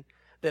plan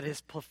that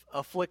his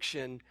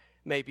affliction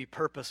may be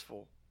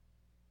purposeful.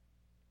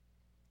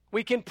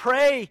 We can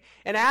pray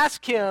and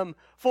ask him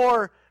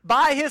for,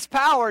 by his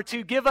power,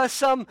 to give us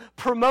some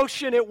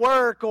promotion at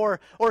work or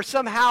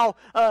somehow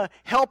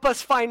help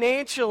us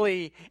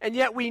financially. And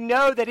yet we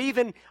know that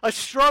even a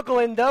struggle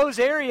in those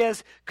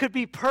areas could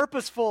be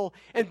purposeful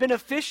and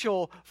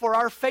beneficial for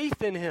our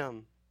faith in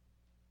him.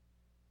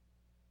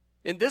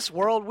 In this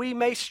world, we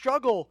may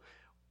struggle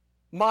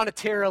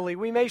monetarily,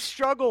 we may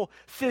struggle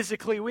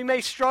physically, we may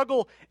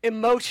struggle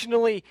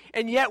emotionally,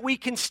 and yet we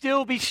can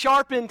still be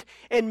sharpened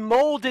and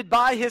molded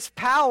by his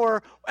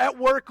power at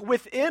work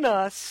within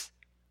us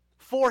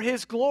for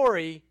his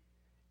glory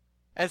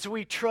as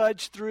we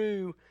trudge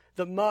through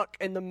the muck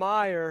and the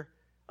mire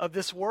of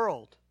this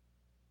world.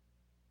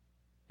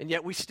 And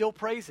yet we still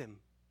praise him.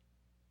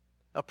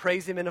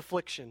 Praise him in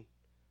affliction.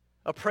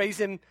 Praise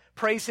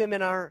him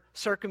in our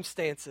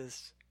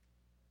circumstances.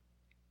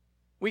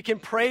 We can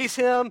praise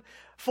him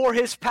for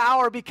his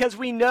power because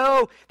we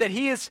know that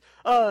he is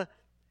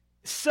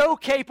so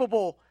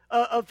capable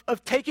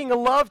of taking a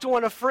loved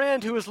one, a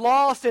friend who is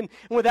lost and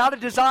without a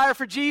desire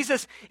for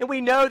Jesus. And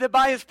we know that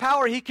by his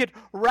power he could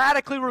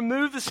radically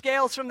remove the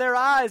scales from their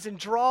eyes and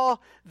draw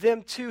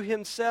them to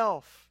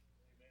himself.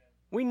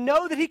 We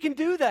know that he can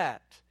do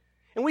that.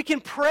 And we can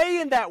pray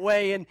in that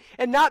way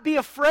and not be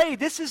afraid.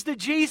 This is the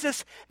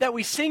Jesus that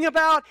we sing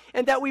about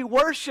and that we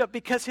worship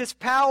because his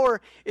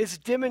power is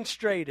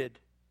demonstrated.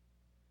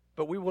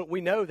 But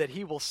we know that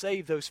he will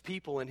save those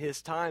people in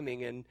his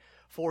timing and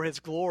for his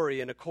glory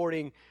and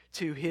according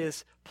to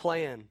his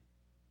plan.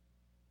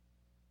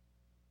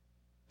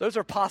 Those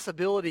are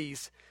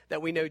possibilities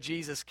that we know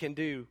Jesus can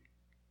do.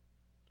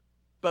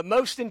 But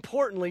most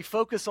importantly,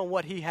 focus on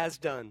what he has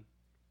done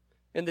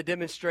and the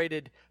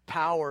demonstrated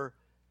power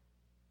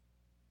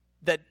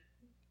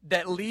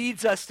that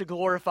leads us to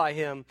glorify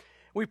him.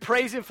 We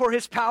praise him for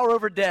his power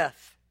over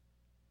death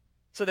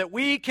so that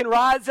we can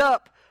rise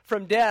up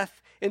from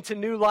death into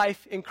new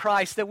life in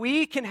Christ, that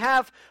we can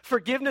have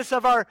forgiveness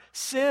of our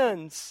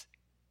sins,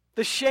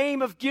 the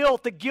shame of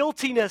guilt, the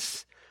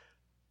guiltiness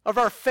of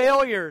our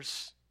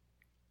failures,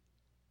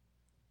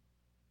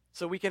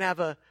 so we can have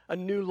a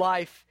new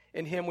life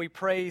in him. We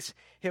praise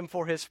him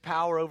for his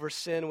power over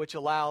sin, which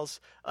allows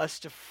us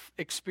to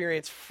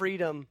experience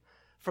freedom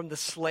from the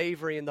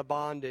slavery and the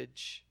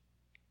bondage.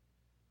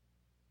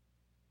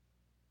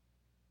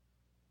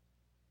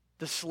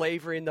 the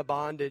slavery and the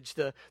bondage,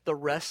 the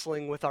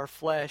wrestling with our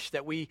flesh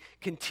that we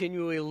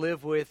continually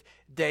live with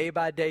day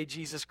by day,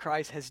 Jesus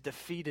Christ has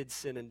defeated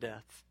sin and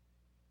death.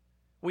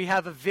 We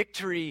have a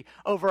victory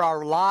over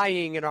our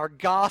lying and our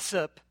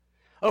gossip,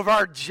 over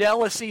our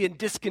jealousy and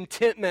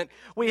discontentment.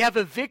 We have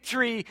a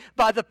victory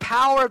by the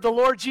power of the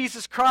Lord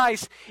Jesus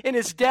Christ in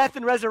His death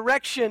and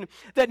resurrection,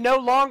 that no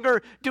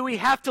longer do we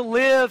have to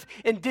live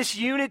in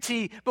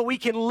disunity, but we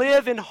can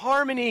live in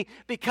harmony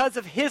because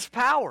of His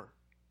power.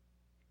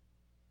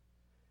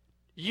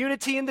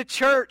 Unity in the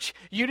church,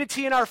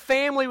 unity in our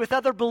family with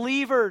other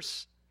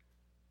believers.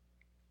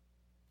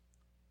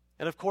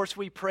 And of course,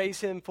 we praise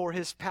Him for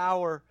His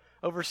power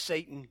over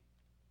Satan,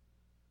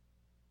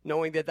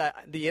 knowing that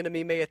the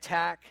enemy may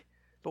attack,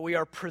 but we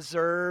are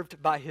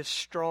preserved by His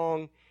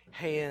strong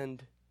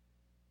hand.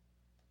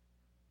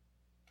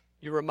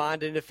 You're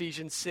reminded in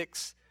Ephesians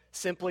 6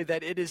 simply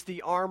that it is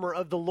the armor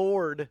of the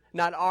Lord,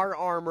 not our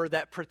armor,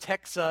 that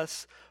protects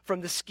us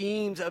from the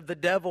schemes of the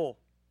devil.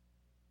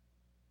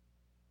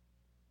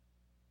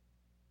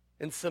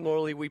 And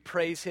similarly, we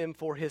praise Him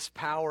for His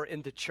power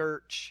in the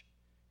church.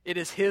 It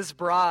is His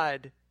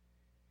bride.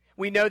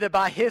 We know that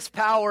by His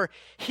power,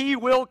 He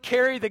will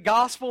carry the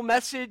gospel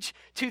message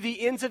to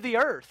the ends of the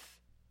earth.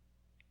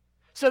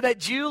 So that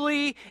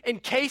Julie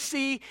and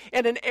Casey,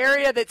 in an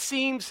area that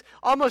seems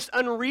almost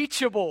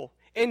unreachable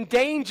and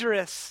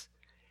dangerous,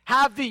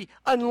 have the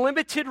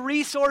unlimited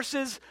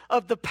resources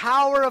of the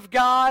power of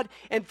God,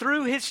 and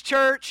through His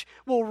church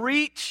will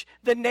reach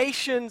the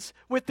nations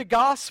with the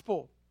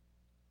gospel.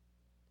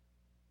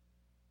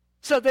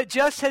 So that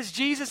just as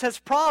Jesus has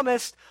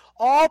promised,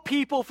 all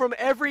people from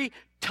every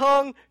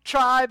tongue,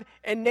 tribe,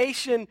 and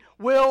nation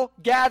will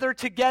gather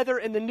together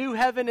in the new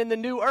heaven and the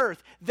new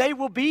earth. They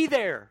will be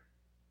there.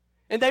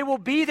 And they will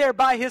be there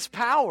by His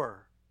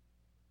power.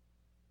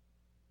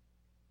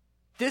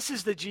 This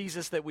is the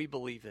Jesus that we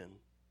believe in.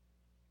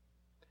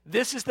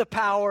 This is the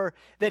power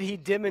that He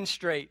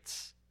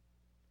demonstrates.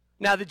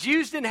 Now, the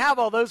Jews didn't have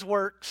all those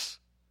works.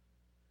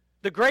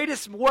 The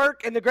greatest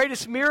work and the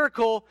greatest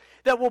miracle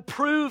that will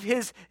prove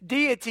His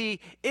deity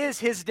is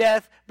His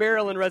death,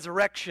 burial, and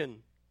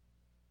resurrection.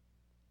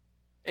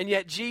 And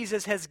yet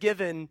Jesus has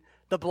given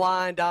the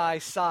blind eye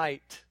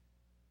sight.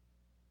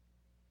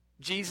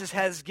 Jesus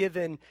has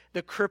given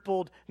the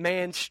crippled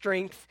man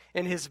strength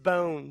in his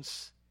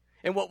bones.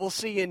 And what we'll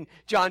see in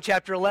John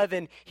chapter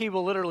 11, He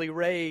will literally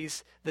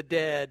raise the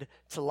dead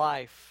to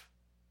life.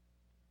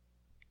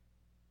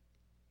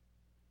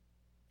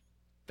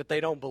 But they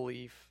don't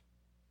believe.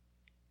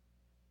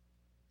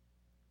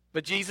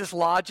 But Jesus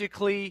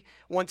logically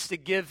wants to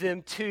give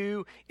them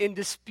two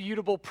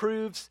indisputable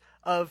proofs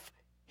of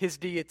His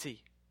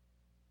deity,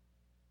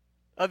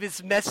 of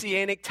His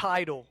messianic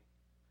title.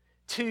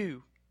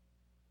 Two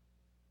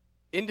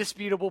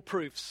indisputable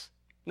proofs.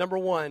 Number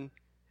one,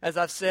 as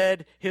I've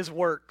said, His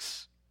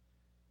works.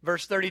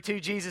 Verse 32,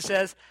 Jesus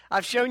says,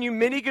 I've shown you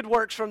many good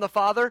works from the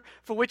Father.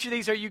 For which of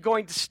these are you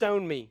going to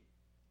stone me?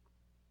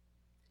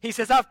 He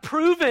says, I've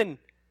proven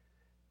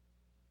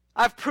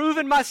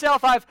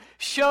myself. I've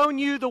shown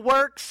you the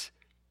works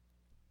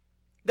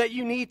that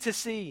you need to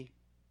see.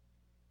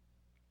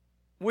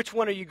 Which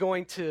one are you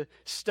going to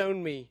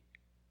stone me?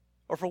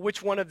 Or for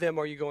which one of them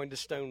are you going to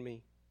stone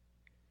me?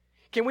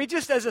 Can we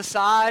just, as a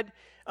side,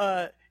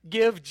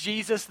 give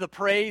Jesus the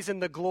praise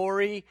and the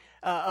glory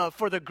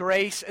for the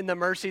grace and the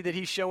mercy that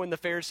He's showing the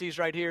Pharisees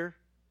right here?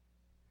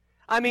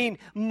 I mean,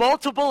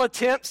 multiple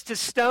attempts to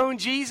stone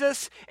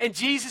Jesus, and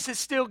Jesus is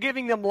still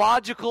giving them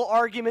logical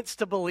arguments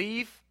to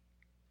believe.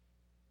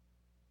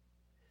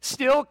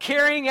 Still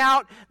carrying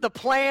out the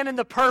plan and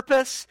the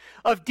purpose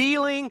of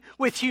dealing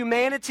with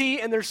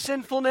humanity and their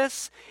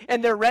sinfulness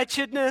and their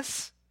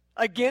wretchedness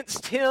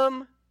against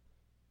Him.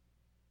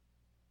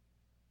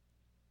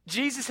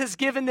 Jesus has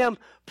given them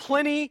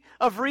plenty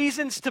of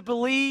reasons to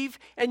believe,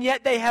 and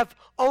yet they have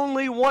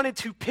only wanted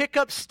to pick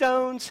up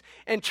stones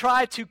and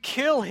try to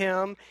kill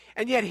Him.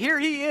 And yet here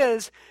He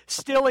is,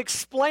 still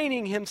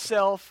explaining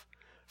Himself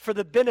for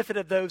the benefit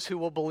of those who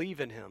will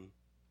believe in Him.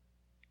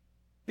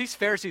 These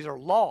Pharisees are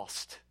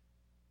lost.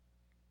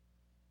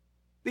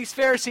 These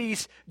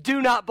Pharisees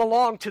do not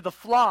belong to the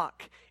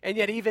flock. And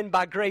yet even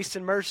by grace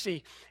and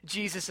mercy,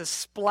 Jesus is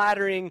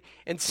splattering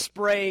and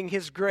spraying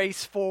His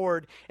grace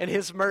forward and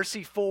His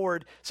mercy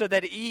forward so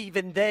that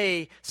even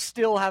they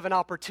still have an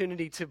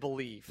opportunity to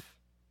believe.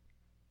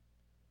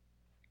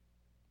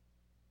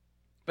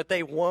 But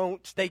they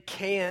won't, they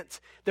can't.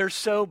 They're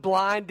so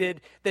blinded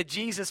that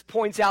Jesus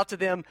points out to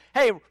them,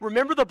 hey,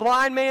 remember the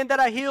blind man that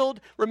I healed?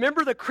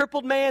 Remember the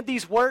crippled man,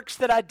 these works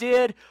that I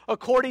did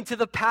according to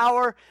the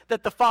power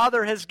that the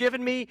Father has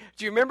given me?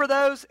 Do you remember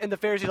those? And the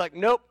Pharisees are like,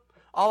 nope.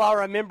 All I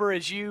remember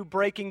is you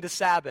breaking the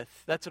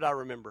Sabbath. That's what I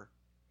remember.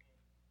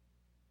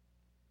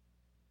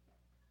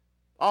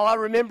 All I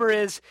remember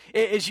is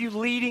you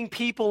leading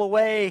people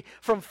away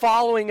from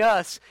following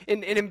us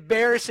and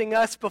embarrassing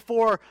us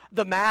before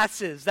the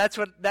masses. That's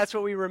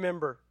what we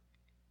remember.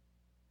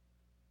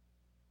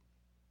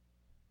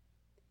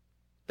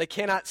 They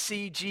cannot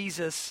see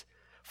Jesus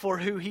for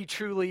who He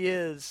truly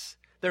is.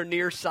 They're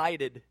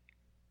nearsighted.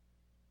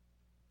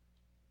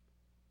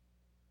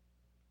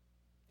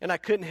 And I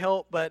couldn't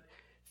help but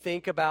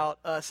think about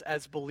us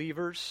as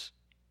believers.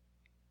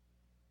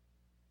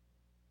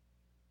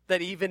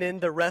 That even in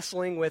the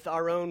wrestling with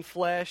our own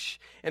flesh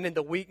and in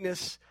the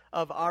weakness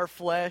of our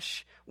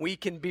flesh, we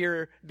can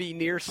be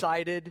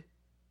nearsighted.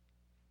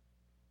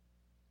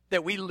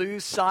 That we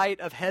lose sight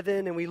of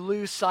heaven and we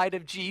lose sight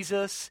of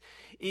Jesus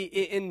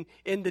in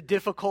the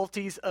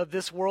difficulties of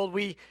this world.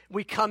 We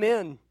come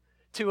in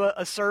to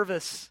a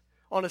service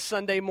on a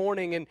Sunday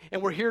morning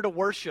and we're here to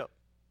worship.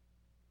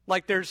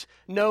 Like there's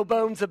no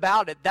bones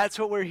about it. That's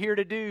what we're here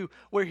to do.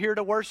 We're here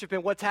to worship.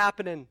 And what's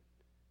happening?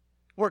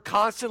 We're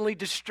constantly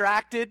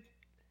distracted.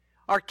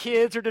 Our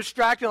kids are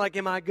distracted. Like,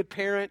 am I a good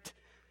parent?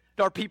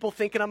 Are people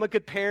thinking I'm a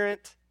good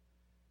parent?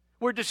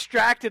 We're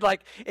distracted.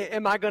 Like,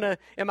 am I gonna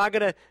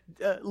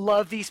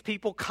love these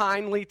people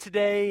kindly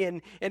today?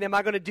 And am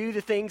I gonna do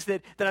the things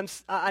that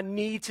I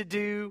need to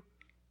do?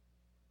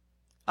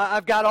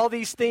 I've got all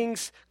these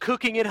things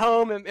cooking at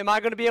home. Am I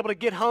going to be able to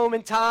get home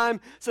in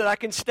time so that I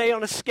can stay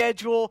on a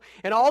schedule?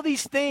 And all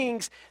these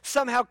things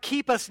somehow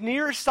keep us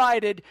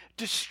nearsighted,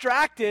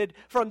 distracted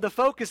from the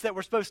focus that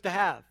we're supposed to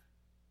have.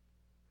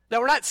 That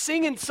we're not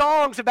singing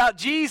songs about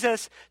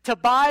Jesus to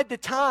bide the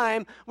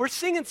time. We're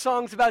singing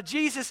songs about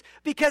Jesus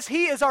because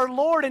He is our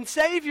Lord and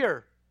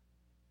Savior.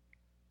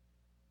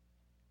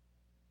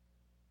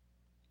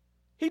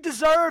 He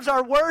deserves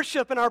our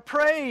worship and our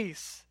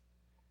praise.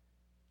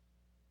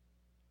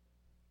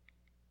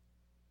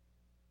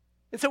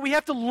 And so we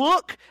have to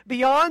look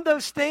beyond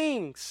those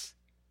things.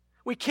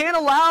 We can't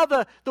allow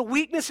the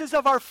weaknesses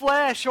of our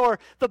flesh or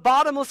the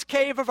bottomless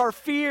cave of our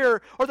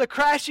fear or the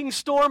crashing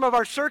storm of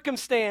our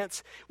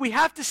circumstance. We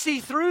have to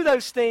see through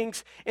those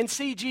things and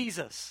see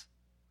Jesus.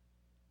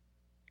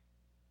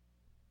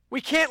 We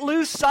can't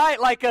lose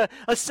sight like a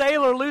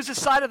sailor loses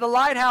sight of the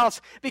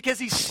lighthouse because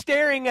he's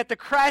staring at the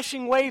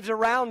crashing waves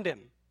around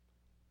him.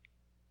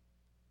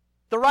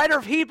 The writer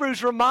of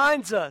Hebrews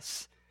reminds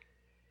us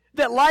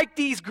that like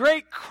these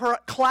great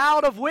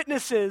cloud of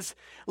witnesses,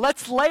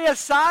 let's lay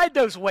aside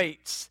those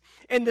weights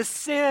and the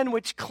sin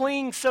which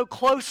clings so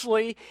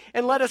closely,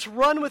 and let us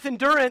run with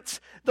endurance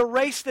the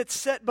race that's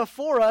set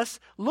before us,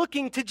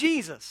 looking to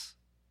Jesus.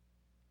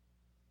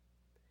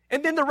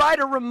 And then the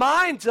writer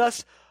reminds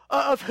us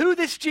of who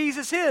this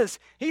Jesus is.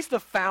 He's the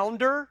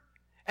founder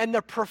and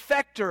the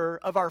perfecter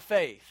of our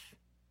faith.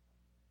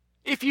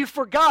 If you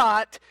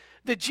forgot,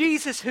 the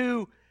Jesus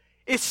who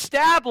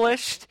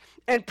established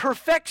and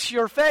perfects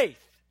your faith,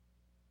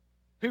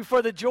 who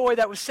for the joy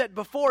that was set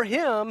before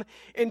Him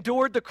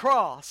endured the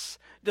cross,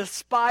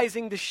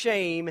 despising the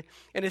shame,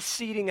 and is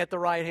seated at the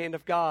right hand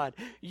of God.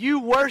 You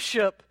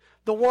worship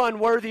the one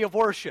worthy of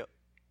worship.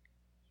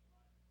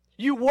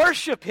 You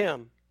worship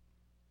Him.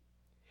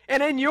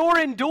 And in your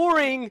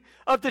enduring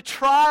of the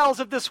trials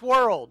of this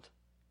world,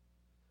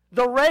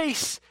 the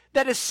race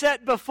that is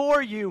set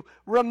before you,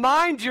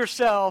 remind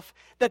yourself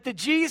that the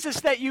Jesus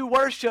that you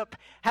worship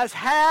has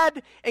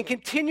had and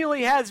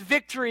continually has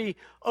victory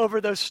over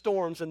those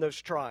storms and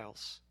those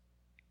trials.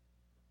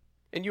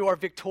 And you are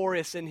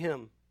victorious in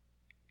Him.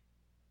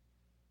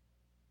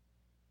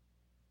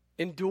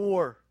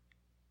 Endure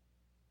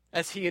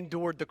as He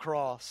endured the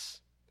cross,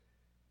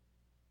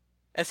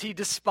 as He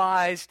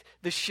despised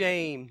the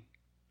shame.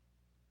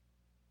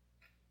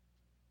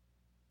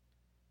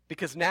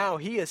 Because now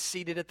He is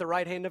seated at the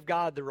right hand of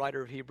God, the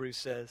writer of Hebrews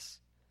says.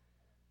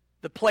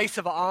 The place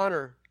of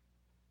honor.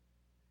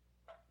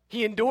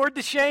 He endured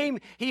the shame,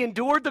 He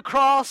endured the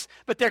cross,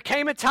 but there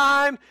came a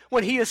time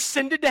when He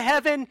ascended to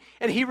heaven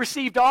and He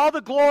received all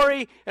the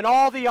glory and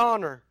all the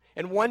honor.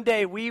 And one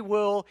day we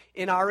will,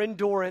 in our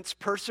endurance,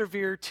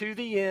 persevere to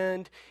the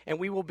end, and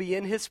we will be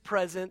in His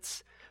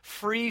presence,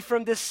 free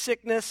from this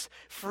sickness,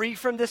 free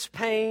from this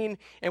pain,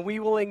 and we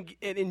will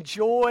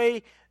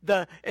enjoy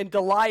and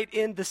delight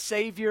in the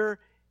Savior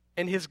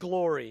and His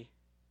glory,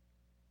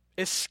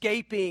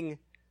 escaping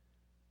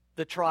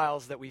the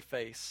trials that we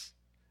face,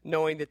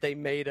 knowing that they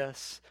made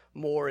us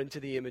more into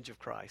the image of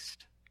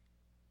Christ.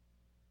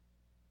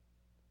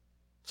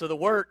 So the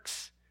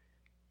works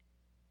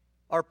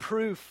are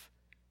proof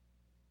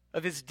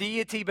of His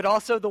deity, but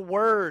also the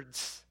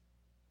words.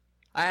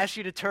 I ask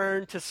you to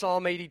turn to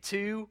Psalm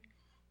 82.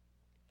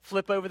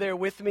 Flip over there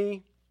with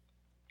me.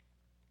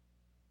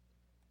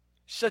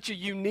 Such a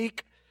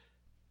unique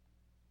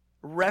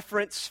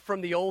reference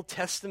from the Old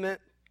Testament.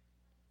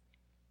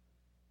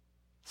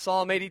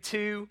 Psalm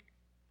 82,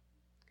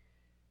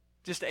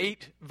 just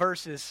 8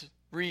 verses.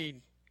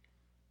 Read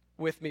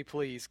with me,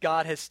 please.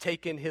 God has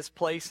taken His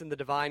place in the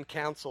divine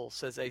council,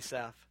 says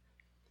Asaph.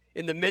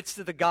 In the midst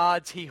of the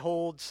gods, He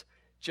holds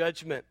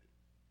judgment.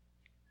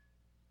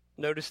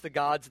 Notice the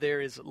gods there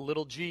is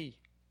little g.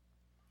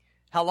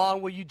 How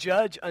long will you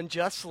judge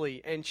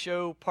unjustly and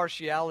show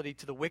partiality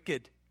to the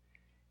wicked?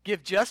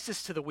 Give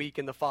justice to the weak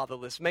and the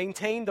fatherless.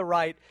 Maintain the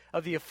right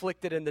of the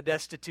afflicted and the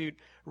destitute.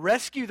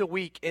 Rescue the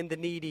weak and the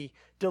needy.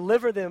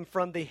 Deliver them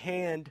from the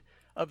hand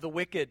of the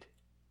wicked.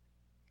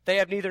 They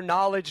have neither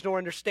knowledge nor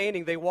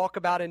understanding. They walk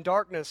about in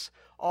darkness.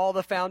 All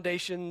the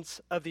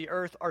foundations of the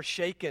earth are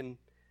shaken.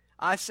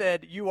 I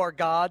said, you are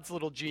gods,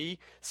 little g,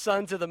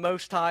 sons of the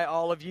Most High,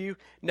 all of you.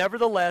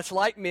 Nevertheless,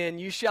 like men,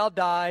 you shall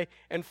die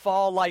and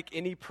fall like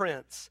any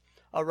prince.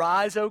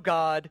 Arise, O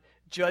God,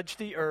 judge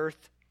the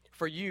earth,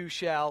 for you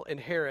shall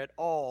inherit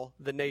all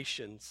the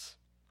nations.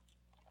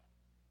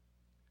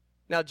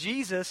 Now,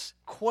 Jesus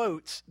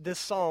quotes this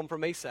psalm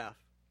from Asaph.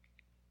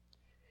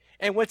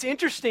 And what's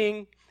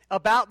interesting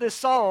about this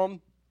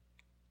psalm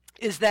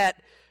is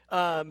that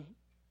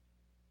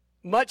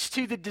much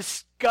to the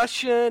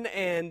discussion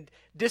and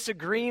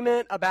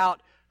disagreement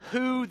about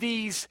who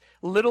these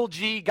little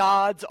g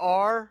gods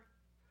are,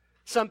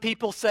 some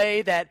people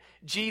say that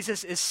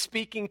Jesus is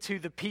speaking to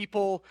the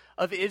people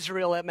of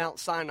Israel at Mount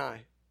Sinai.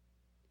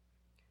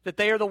 That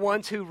they are the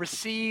ones who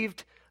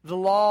received the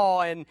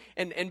law and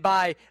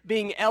by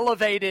being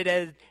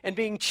elevated and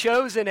being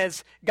chosen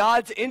as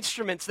God's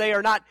instruments, they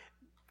are not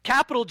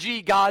capital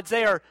G gods,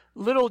 they are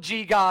little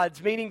g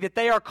gods, meaning that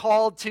they are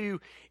called to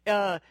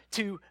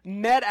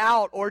met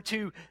out or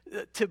to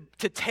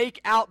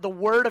take out the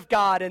word of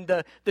God and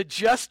the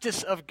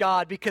justice of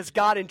God because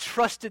God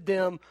entrusted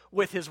them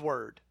with his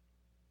word.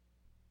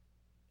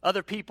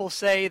 Other people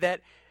say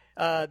that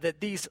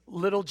these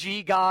little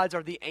g gods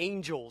are the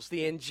angels,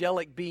 the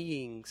angelic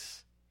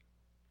beings.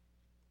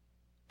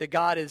 That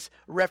God is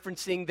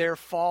referencing their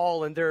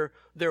fall and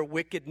their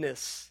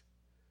wickedness.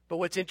 But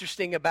what's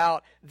interesting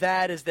about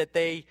that is that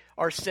they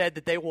are said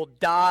that they will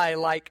die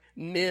like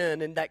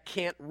men, and that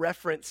can't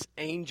reference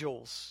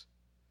angels.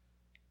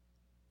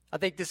 I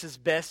think this is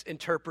best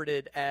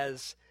interpreted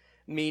as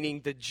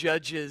meaning the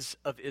judges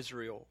of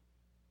Israel,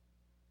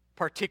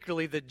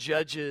 particularly the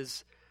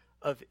judges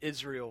of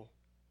Israel.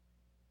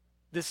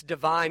 This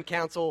divine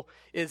counsel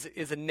is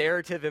a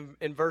narrative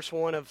in verse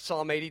 1 of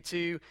Psalm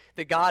 82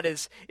 that God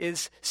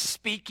is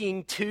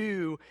speaking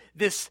to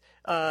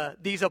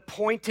these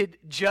appointed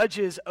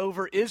judges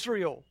over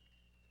Israel.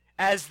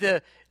 As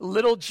the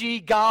little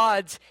g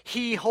gods,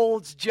 he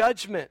holds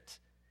judgment.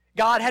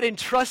 God had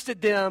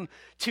entrusted them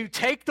to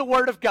take the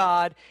word of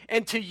God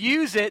and to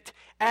use it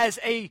as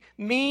a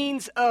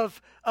means of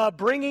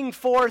bringing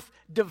forth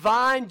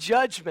divine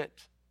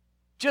judgment.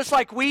 Just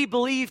like we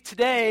believe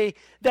today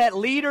that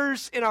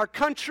leaders in our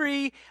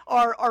country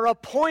are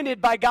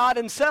appointed by God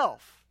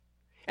himself,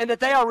 and that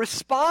they are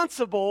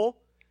responsible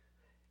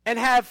and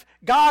have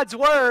God's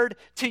word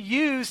to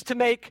use to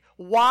make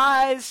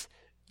wise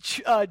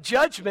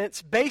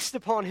judgments based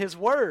upon his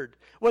word.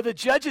 Well, the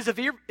judges of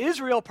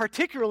Israel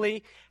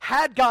particularly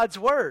had God's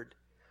word.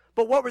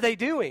 But what were they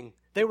doing?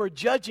 They were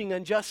judging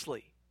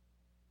unjustly.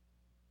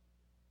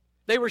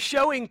 They were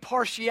showing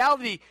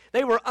partiality.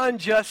 They were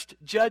unjust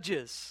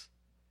judges.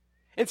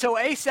 And so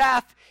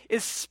Asaph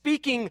is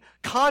speaking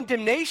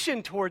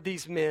condemnation toward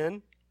these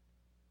men.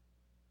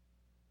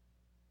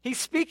 He's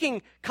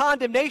speaking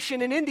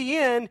condemnation, and in the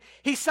end,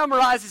 he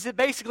summarizes it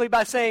basically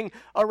by saying,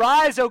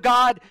 "Arise, O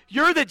God,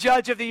 you're the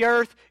judge of the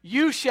earth,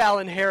 you shall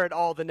inherit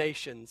all the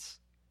nations."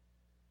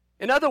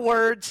 In other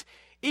words,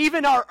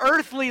 even our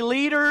earthly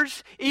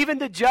leaders, even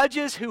the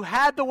judges who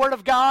had the word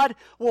of God,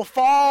 will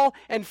fall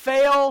and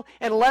fail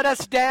and let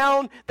us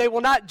down. They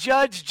will not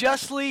judge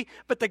justly,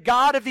 but the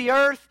God of the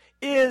earth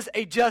is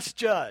a just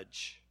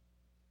judge.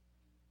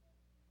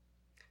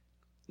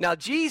 Now,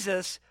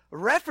 Jesus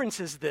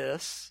references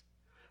this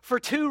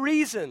for two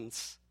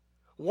reasons.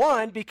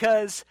 One,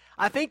 because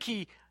I think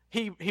he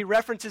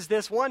references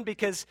this, one,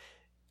 because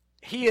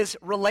he is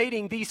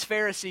relating these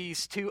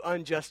Pharisees to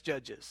unjust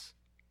judges.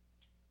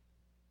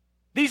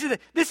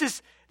 This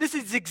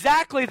is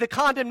exactly the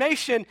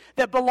condemnation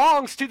that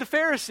belongs to the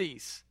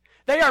Pharisees.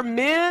 They are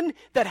men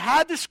that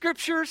had the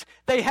scriptures,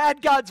 they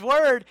had God's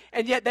word,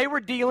 and yet they were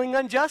dealing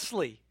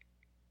unjustly.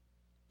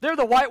 They're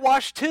the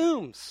whitewashed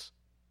tombs.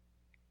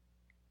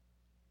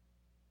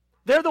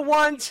 They're the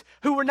ones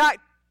who were not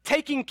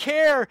taking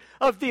care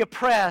of the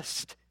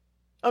oppressed,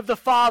 of the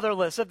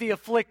fatherless, of the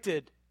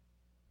afflicted.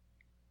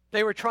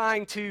 They were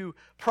trying to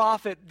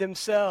profit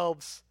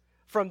themselves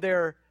from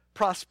their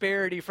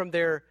prosperity, from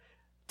their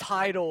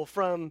title,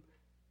 from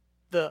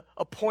the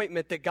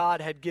appointment that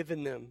God had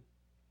given them.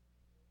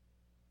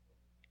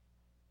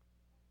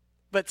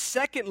 But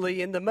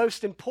secondly, and the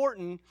most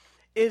important,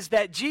 is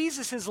that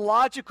Jesus'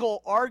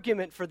 logical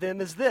argument for them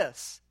is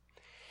this.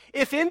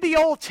 If in the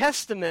Old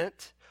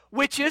Testament,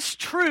 which is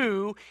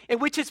true,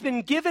 and which has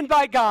been given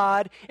by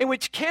God, and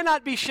which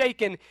cannot be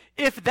shaken,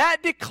 if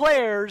that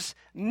declares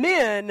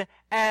men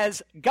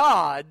as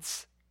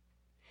gods,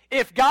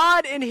 if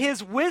God in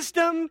his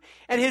wisdom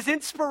and his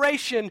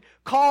inspiration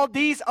called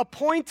these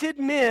appointed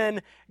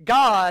men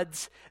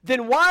gods,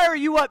 then why are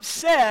you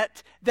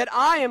upset that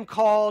I am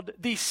called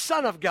the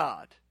Son of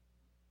God?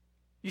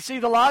 You see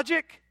the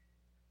logic?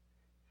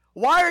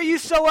 Why are you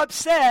so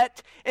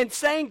upset and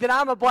saying that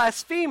I'm a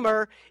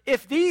blasphemer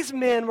if these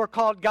men were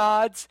called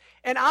gods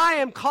and I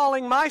am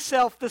calling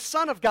myself the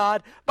Son of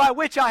God, by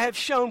which I have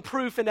shown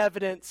proof and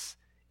evidence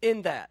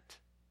in that?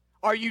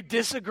 Are you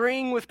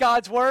disagreeing with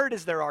God's word,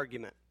 is their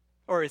argument,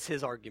 or is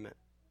his argument?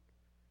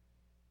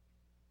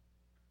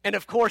 And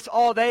of course,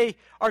 all they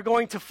are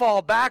going to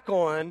fall back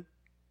on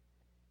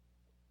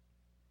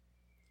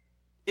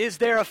is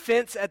their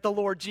offense at the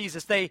Lord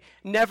Jesus. They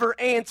never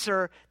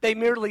answer. They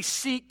merely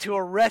seek to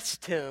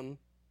arrest him.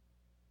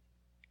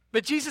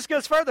 But Jesus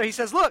goes further. He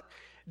says, look,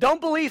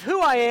 don't believe who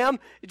I am.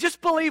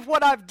 Just believe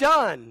what I've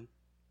done.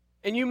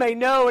 And you may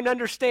know and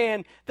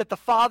understand that the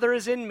Father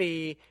is in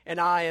me and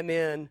I am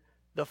in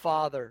the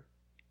Father.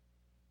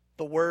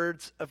 The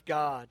words of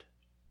God.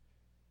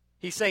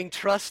 He's saying,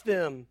 trust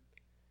them.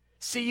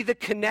 See the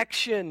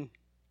connection.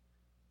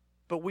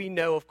 But we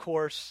know, of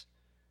course,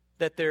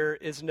 that there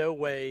is no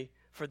way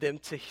for them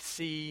to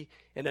see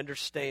and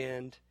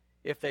understand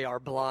if they are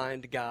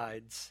blind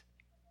guides.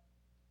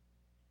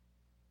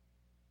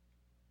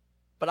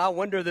 But I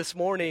wonder this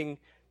morning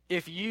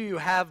if you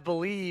have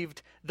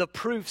believed the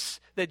proofs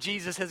that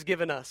Jesus has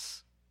given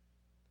us.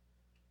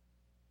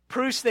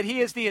 Proofs that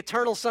he is the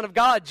eternal Son of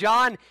God.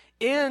 John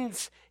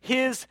ends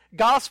his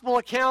gospel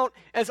account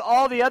as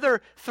all the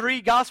other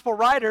three gospel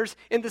writers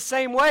in the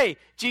same way.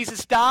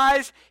 Jesus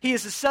dies. He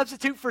is a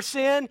substitute for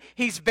sin.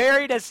 He's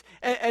buried as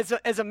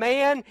a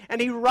man,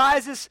 and he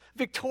rises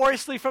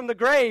victoriously from the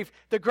grave.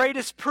 The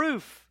greatest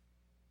proof.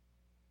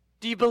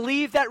 Do you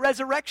believe that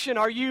resurrection?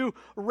 Are you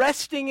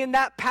resting in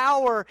that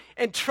power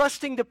and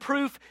trusting the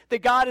proof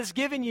that God has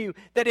given you?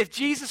 That if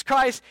Jesus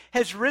Christ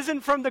has risen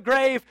from the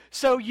grave,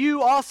 so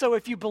you also,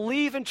 if you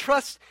believe and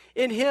trust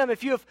in him,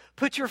 if you have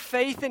put your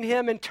faith in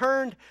him and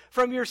turned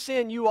from your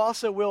sin, you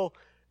also will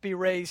be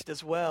raised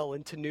as well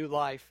into new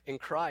life in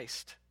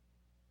Christ.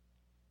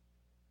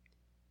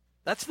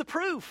 That's the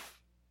proof.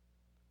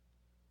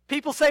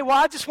 People say, well,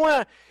 I just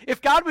want to,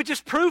 if God would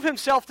just prove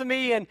himself to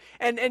me and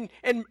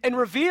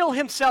reveal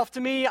himself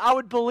to me, I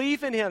would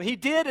believe in him. He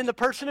did in the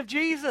person of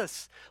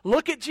Jesus.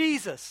 Look at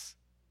Jesus.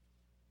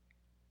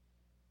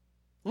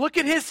 Look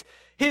at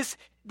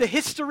the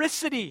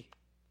historicity.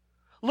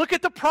 Look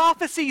at the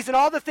prophecies and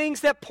all the things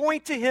that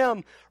point to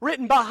him,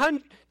 written by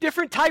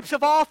different types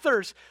of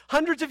authors,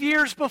 hundreds of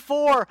years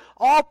before,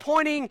 all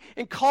pointing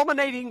and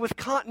culminating with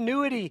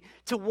continuity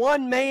to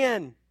one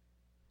man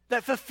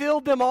that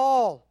fulfilled them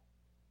all.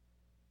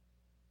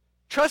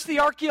 Trust the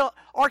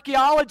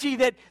archaeology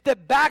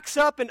that backs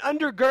up and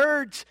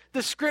undergirds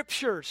the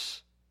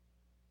scriptures.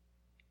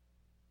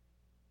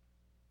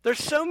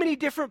 There's so many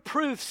different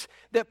proofs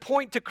that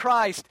point to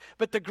Christ,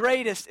 but the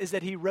greatest is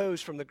that he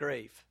rose from the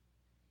grave.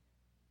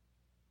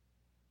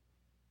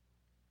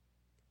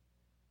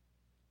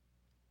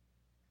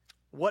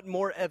 What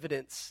more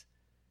evidence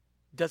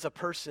does a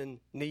person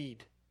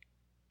need?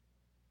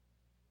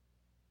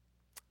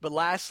 But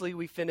lastly,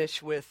 we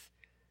finish with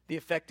the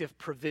effective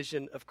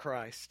provision of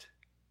Christ.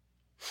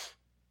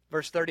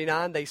 Verse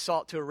 39, they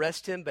sought to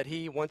arrest him, but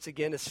he once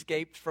again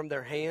escaped from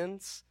their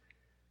hands.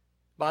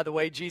 By the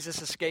way,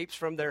 Jesus escapes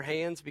from their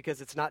hands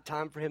because it's not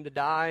time for him to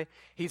die.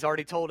 He's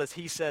already told us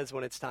he says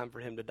when it's time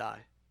for him to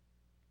die.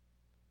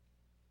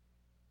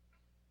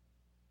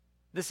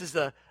 This is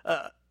a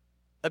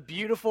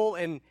beautiful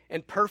and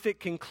perfect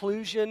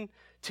conclusion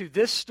to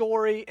this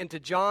story and to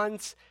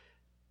John's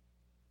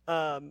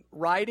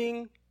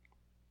writing,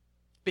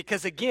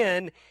 because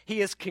again, he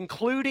is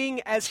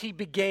concluding as he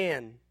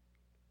began.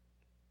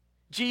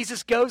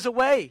 Jesus goes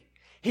away.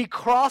 He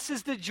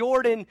crosses the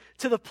Jordan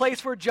to the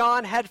place where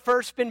John had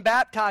first been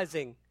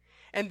baptizing,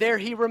 and there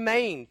he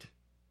remained.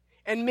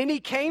 And many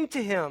came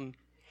to him,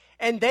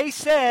 and they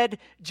said,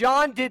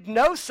 John did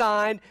no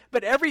sign,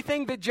 but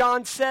everything that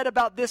John said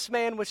about this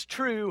man was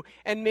true,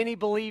 and many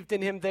believed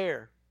in him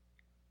there.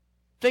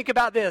 Think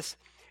about this.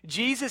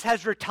 Jesus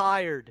has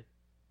retired.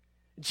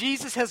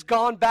 Jesus has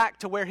gone back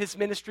to where his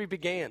ministry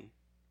began.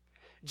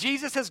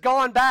 Jesus has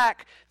gone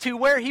back to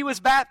where he was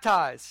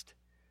baptized,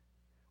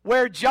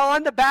 where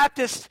John the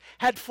Baptist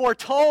had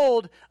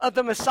foretold of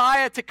the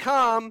Messiah to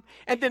come,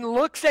 and then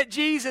looks at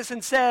Jesus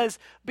and says,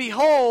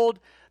 behold,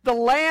 the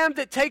Lamb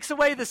that takes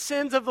away the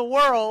sins of the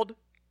world.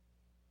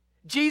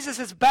 Jesus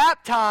is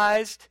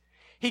baptized.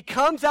 He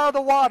comes out of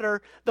the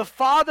water. The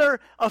Father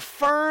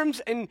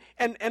affirms and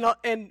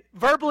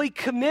verbally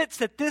commits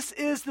that this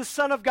is the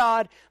Son of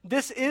God.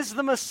 This is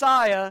the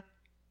Messiah.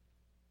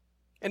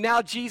 And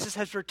now Jesus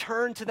has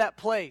returned to that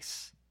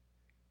place.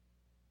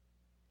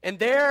 And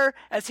there,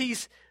 as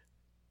he's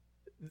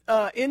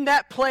in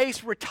that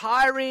place,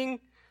 retiring,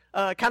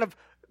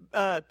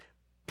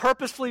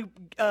 purposefully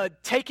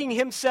taking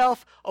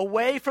himself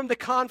away from the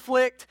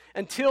conflict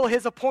until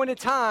his appointed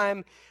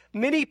time,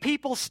 many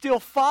people still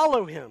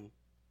follow him.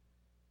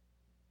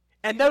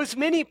 And those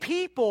many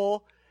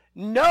people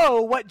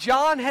know what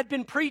John had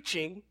been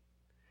preaching.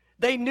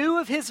 They knew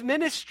of his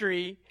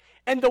ministry,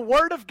 and the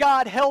Word of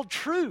God held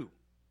true.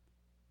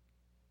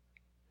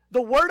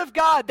 The Word of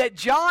God that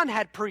John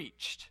had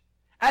preached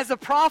as a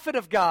prophet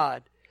of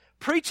God,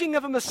 preaching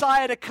of a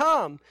Messiah to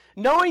come,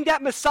 knowing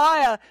that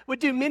Messiah would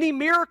do many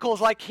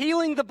miracles like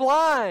healing the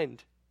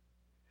blind,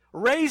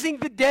 raising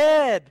the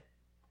dead,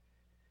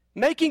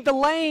 making the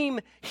lame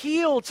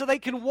healed so they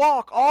can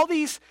walk. All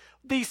these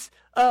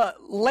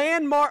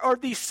landmark or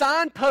these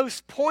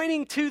signposts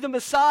pointing to the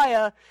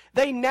Messiah,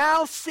 they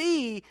now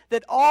see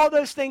that all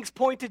those things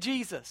point to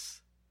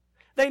Jesus.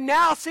 They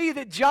now see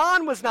that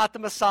John was not the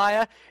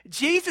Messiah.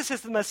 Jesus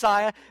is the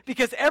Messiah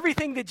because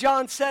everything that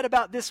John said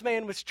about this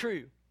man was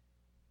true.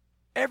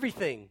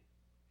 Everything.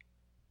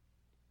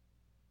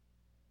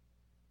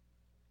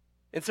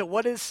 And so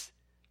what is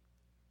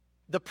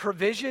the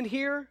provision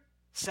here?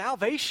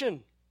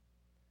 Salvation.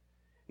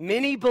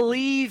 Many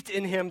believed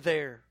in him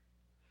there.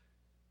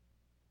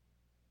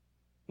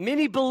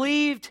 Many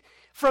believed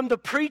from the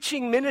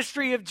preaching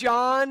ministry of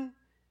John,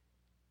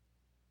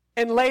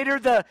 and later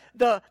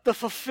the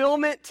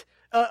fulfillment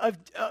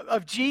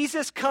of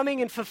Jesus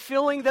coming and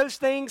fulfilling those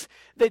things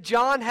that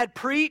John had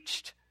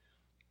preached.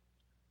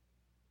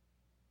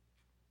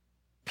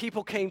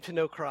 People came to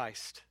know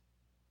Christ.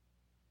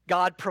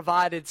 God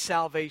provided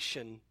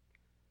salvation.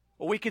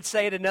 Well, we could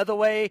say it another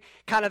way,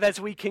 kind of as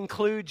we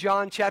conclude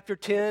John chapter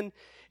 10,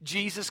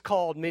 Jesus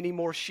called many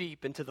more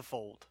sheep into the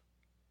fold.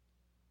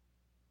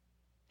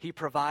 He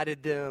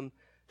provided them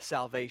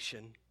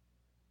salvation.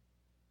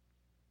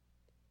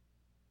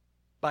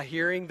 By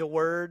hearing the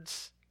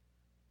words,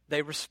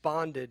 they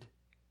responded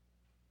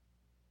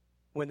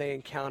when they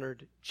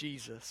encountered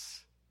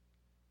Jesus.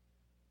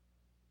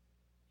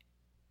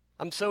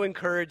 I'm so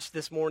encouraged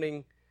this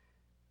morning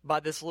by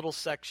this little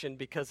section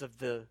because of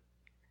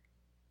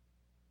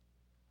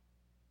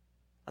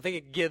I think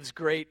it gives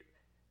great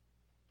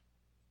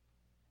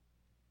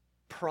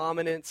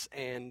prominence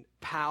and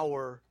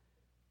power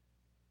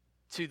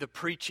to the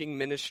preaching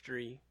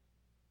ministry.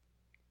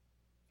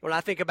 When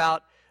I think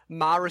about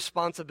my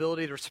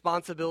responsibility, the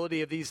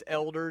responsibility of these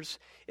elders,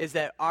 is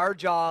that our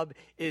job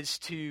is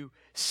to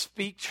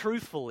speak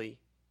truthfully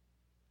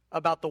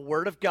about the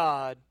Word of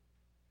God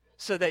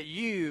so that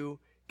you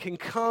can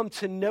come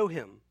to know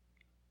Him,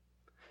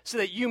 so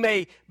that you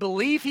may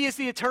believe He is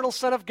the eternal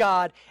Son of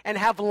God and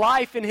have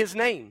life in His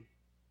name.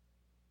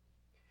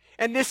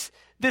 And this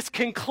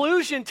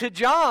conclusion to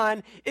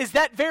John is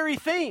that very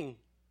thing.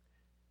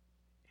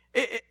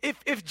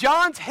 If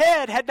John's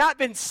head had not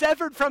been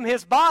severed from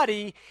his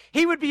body,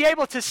 he would be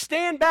able to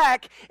stand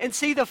back and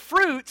see the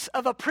fruits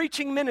of a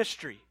preaching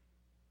ministry.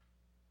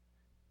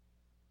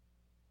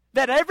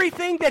 That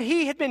everything that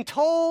he had been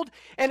told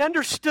and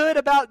understood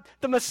about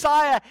the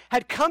Messiah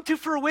had come to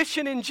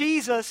fruition in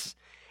Jesus,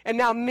 and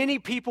now many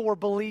people were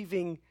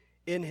believing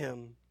in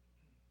him.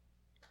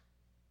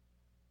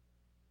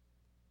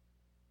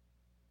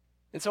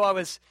 And so I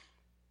was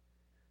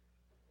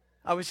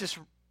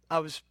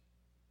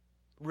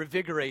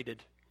revigorated.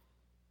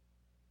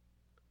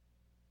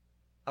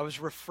 I was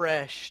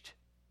refreshed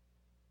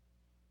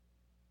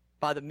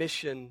by the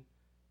mission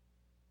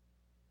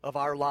of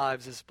our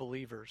lives as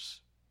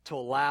believers, to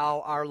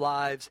allow our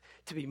lives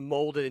to be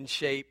molded and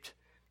shaped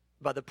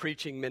by the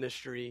preaching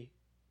ministry,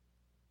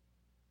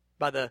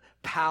 by the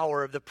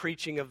power of the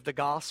preaching of the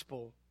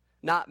gospel.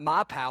 Not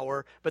my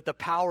power, but the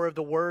power of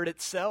the Word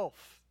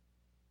itself.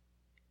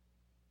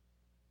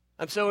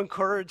 I'm so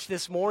encouraged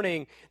this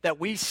morning that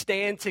we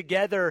stand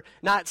together,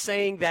 not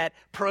saying that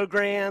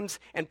programs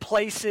and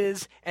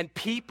places and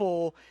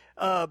people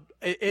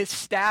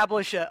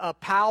establish a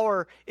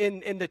power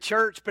in the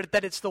church, but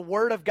that it's the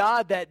Word of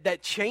God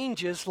that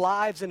changes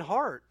lives and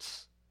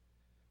hearts.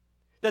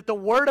 That the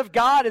Word of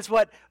God is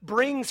what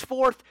brings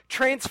forth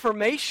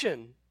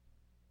transformation.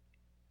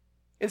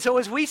 And so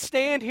as we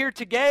stand here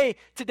today,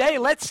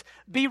 let's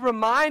be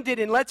reminded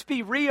and let's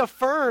be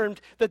reaffirmed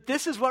that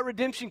this is what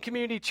Redemption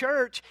Community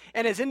Church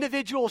and as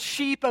individual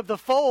sheep of the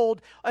fold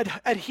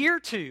adhere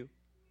to.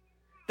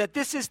 That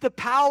this is the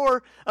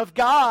power of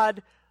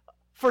God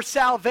for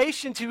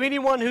salvation to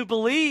anyone who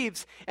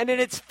believes, and that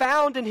it's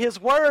found in His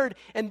Word,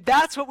 and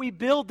that's what we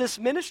build this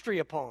ministry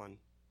upon.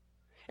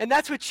 And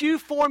that's what you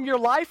form your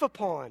life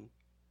upon.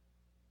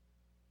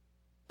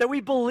 That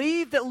we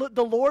believe that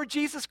the Lord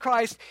Jesus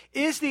Christ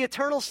is the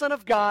eternal Son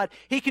of God.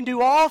 He can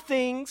do all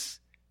things.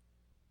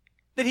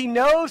 That He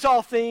knows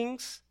all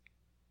things.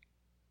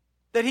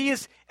 That He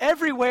is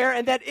everywhere.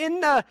 And that in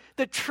the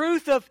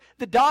truth of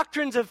the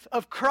doctrines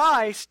of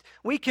Christ,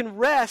 we can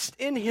rest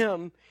in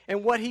Him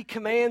and what He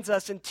commands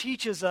us and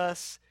teaches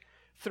us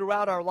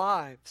throughout our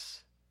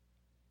lives.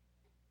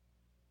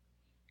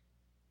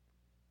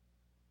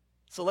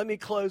 So let me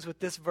close with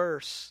this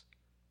verse.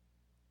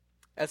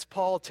 As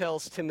Paul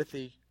tells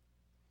Timothy,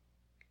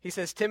 he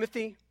says,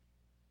 Timothy,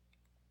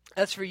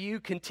 as for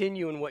you,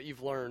 continue in what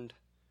you've learned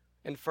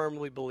and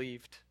firmly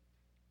believed,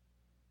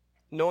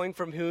 knowing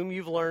from whom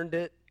you've learned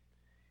it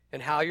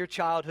and how your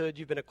childhood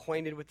you've been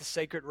acquainted with the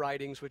sacred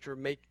writings which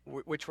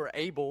were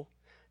able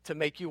to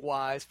make you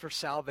wise for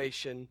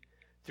salvation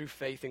through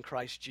faith in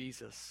Christ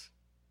Jesus.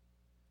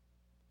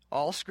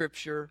 All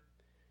Scripture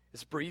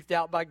is breathed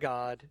out by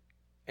God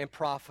and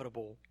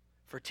profitable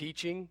for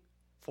teaching,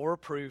 for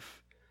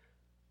reproof,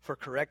 for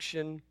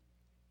correction,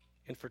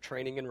 and for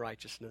training in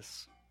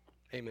righteousness.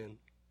 Amen.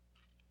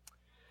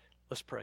 Let's pray.